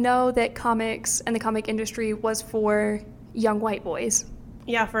 And we know that comics and the comic industry was for young white boys.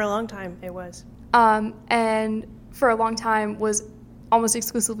 Yeah, for a long time it was. And for a long time was almost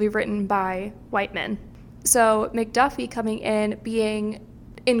exclusively written by white men. So McDuffie coming in, being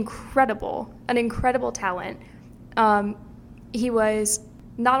an incredible talent. He was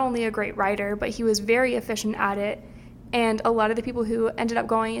not only a great writer, but he was very efficient at it. And a lot of the people who ended up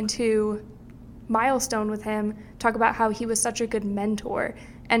going into Milestone with him talk about how he was such a good mentor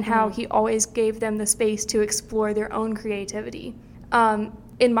and how he always gave them the space to explore their own creativity.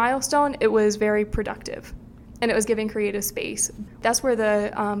 In Milestone, it was very productive, and it was giving creative space. That's where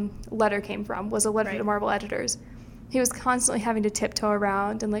the letter came from, was a letter to Marvel editors. He was constantly having to tiptoe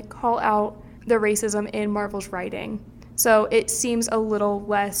around and call out the racism in Marvel's writing. So it seems a little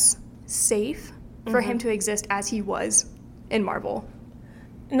less safe for him to exist as he was in Marvel.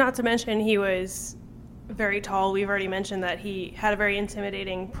 Not to mention he was very tall. We've already mentioned that he had a very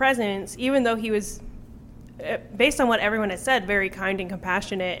intimidating presence, even though he was, based on what everyone has said, very kind and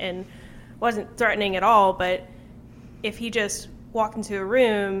compassionate and wasn't threatening at all. But if he just walked into a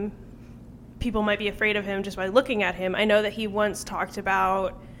room, people might be afraid of him just by looking at him. I know that he once talked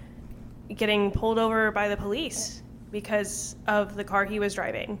about getting pulled over by the police because of the car he was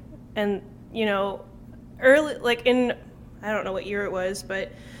driving. And, early, I don't know what year it was,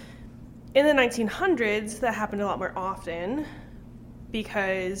 but in the 1900s, that happened a lot more often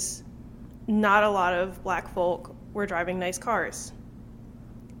because not a lot of black folk were driving nice cars.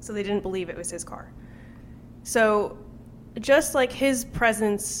 So they didn't believe it was his car. So just like his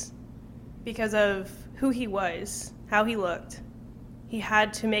presence, because of who he was, how he looked, he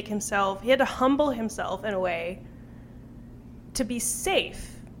had to humble himself in a way to be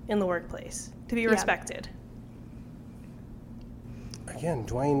safe in the workplace, to be respected. Again,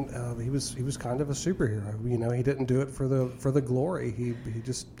 Dwayne, he was kind of a superhero. He didn't do it for the glory. He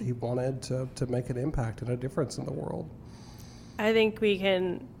wanted to make an impact and a difference in the world. I think we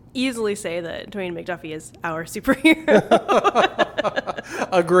can easily say that Dwayne McDuffie is our superhero.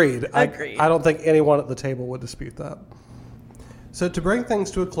 Agreed. Agreed. I don't think anyone at the table would dispute that. So to bring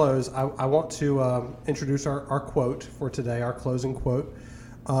things to a close, I want to introduce our quote for today, our closing quote.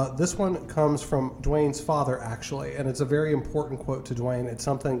 This one comes from Dwayne's father, actually, and it's a very important quote to Dwayne. It's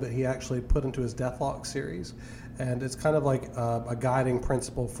something that he actually put into his Deathlock series, and it's kind of like a guiding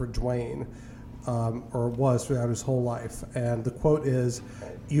principle for Dwayne, or was throughout his whole life. And the quote is,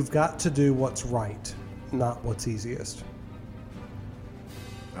 "You've got to do what's right, not what's easiest."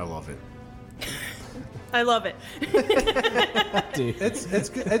 I love it. I love it.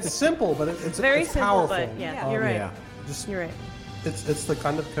 It's simple, but it's very it's simple, powerful. but you're right. Yeah. You're right. It's the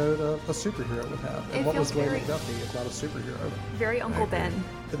kind of code a superhero would have. And It what was feels Dwayne very- McDuffie if not a superhero? Very Uncle Ben.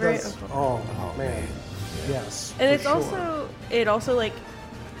 It Very does. Uncle Oh man. Yes. And for it's sure. it also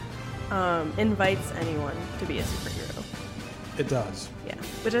invites anyone to be a superhero. It does. Yeah,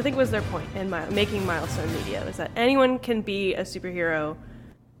 which I think was their point in making Milestone Media, was that anyone can be a superhero,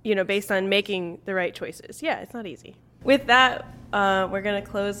 based on making the right choices. Yeah, it's not easy. With that, we're going to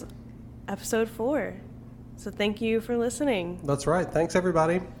close episode 4. So thank you for listening. That's right. Thanks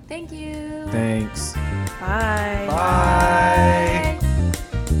everybody. Thank you. Thanks. Bye. Bye.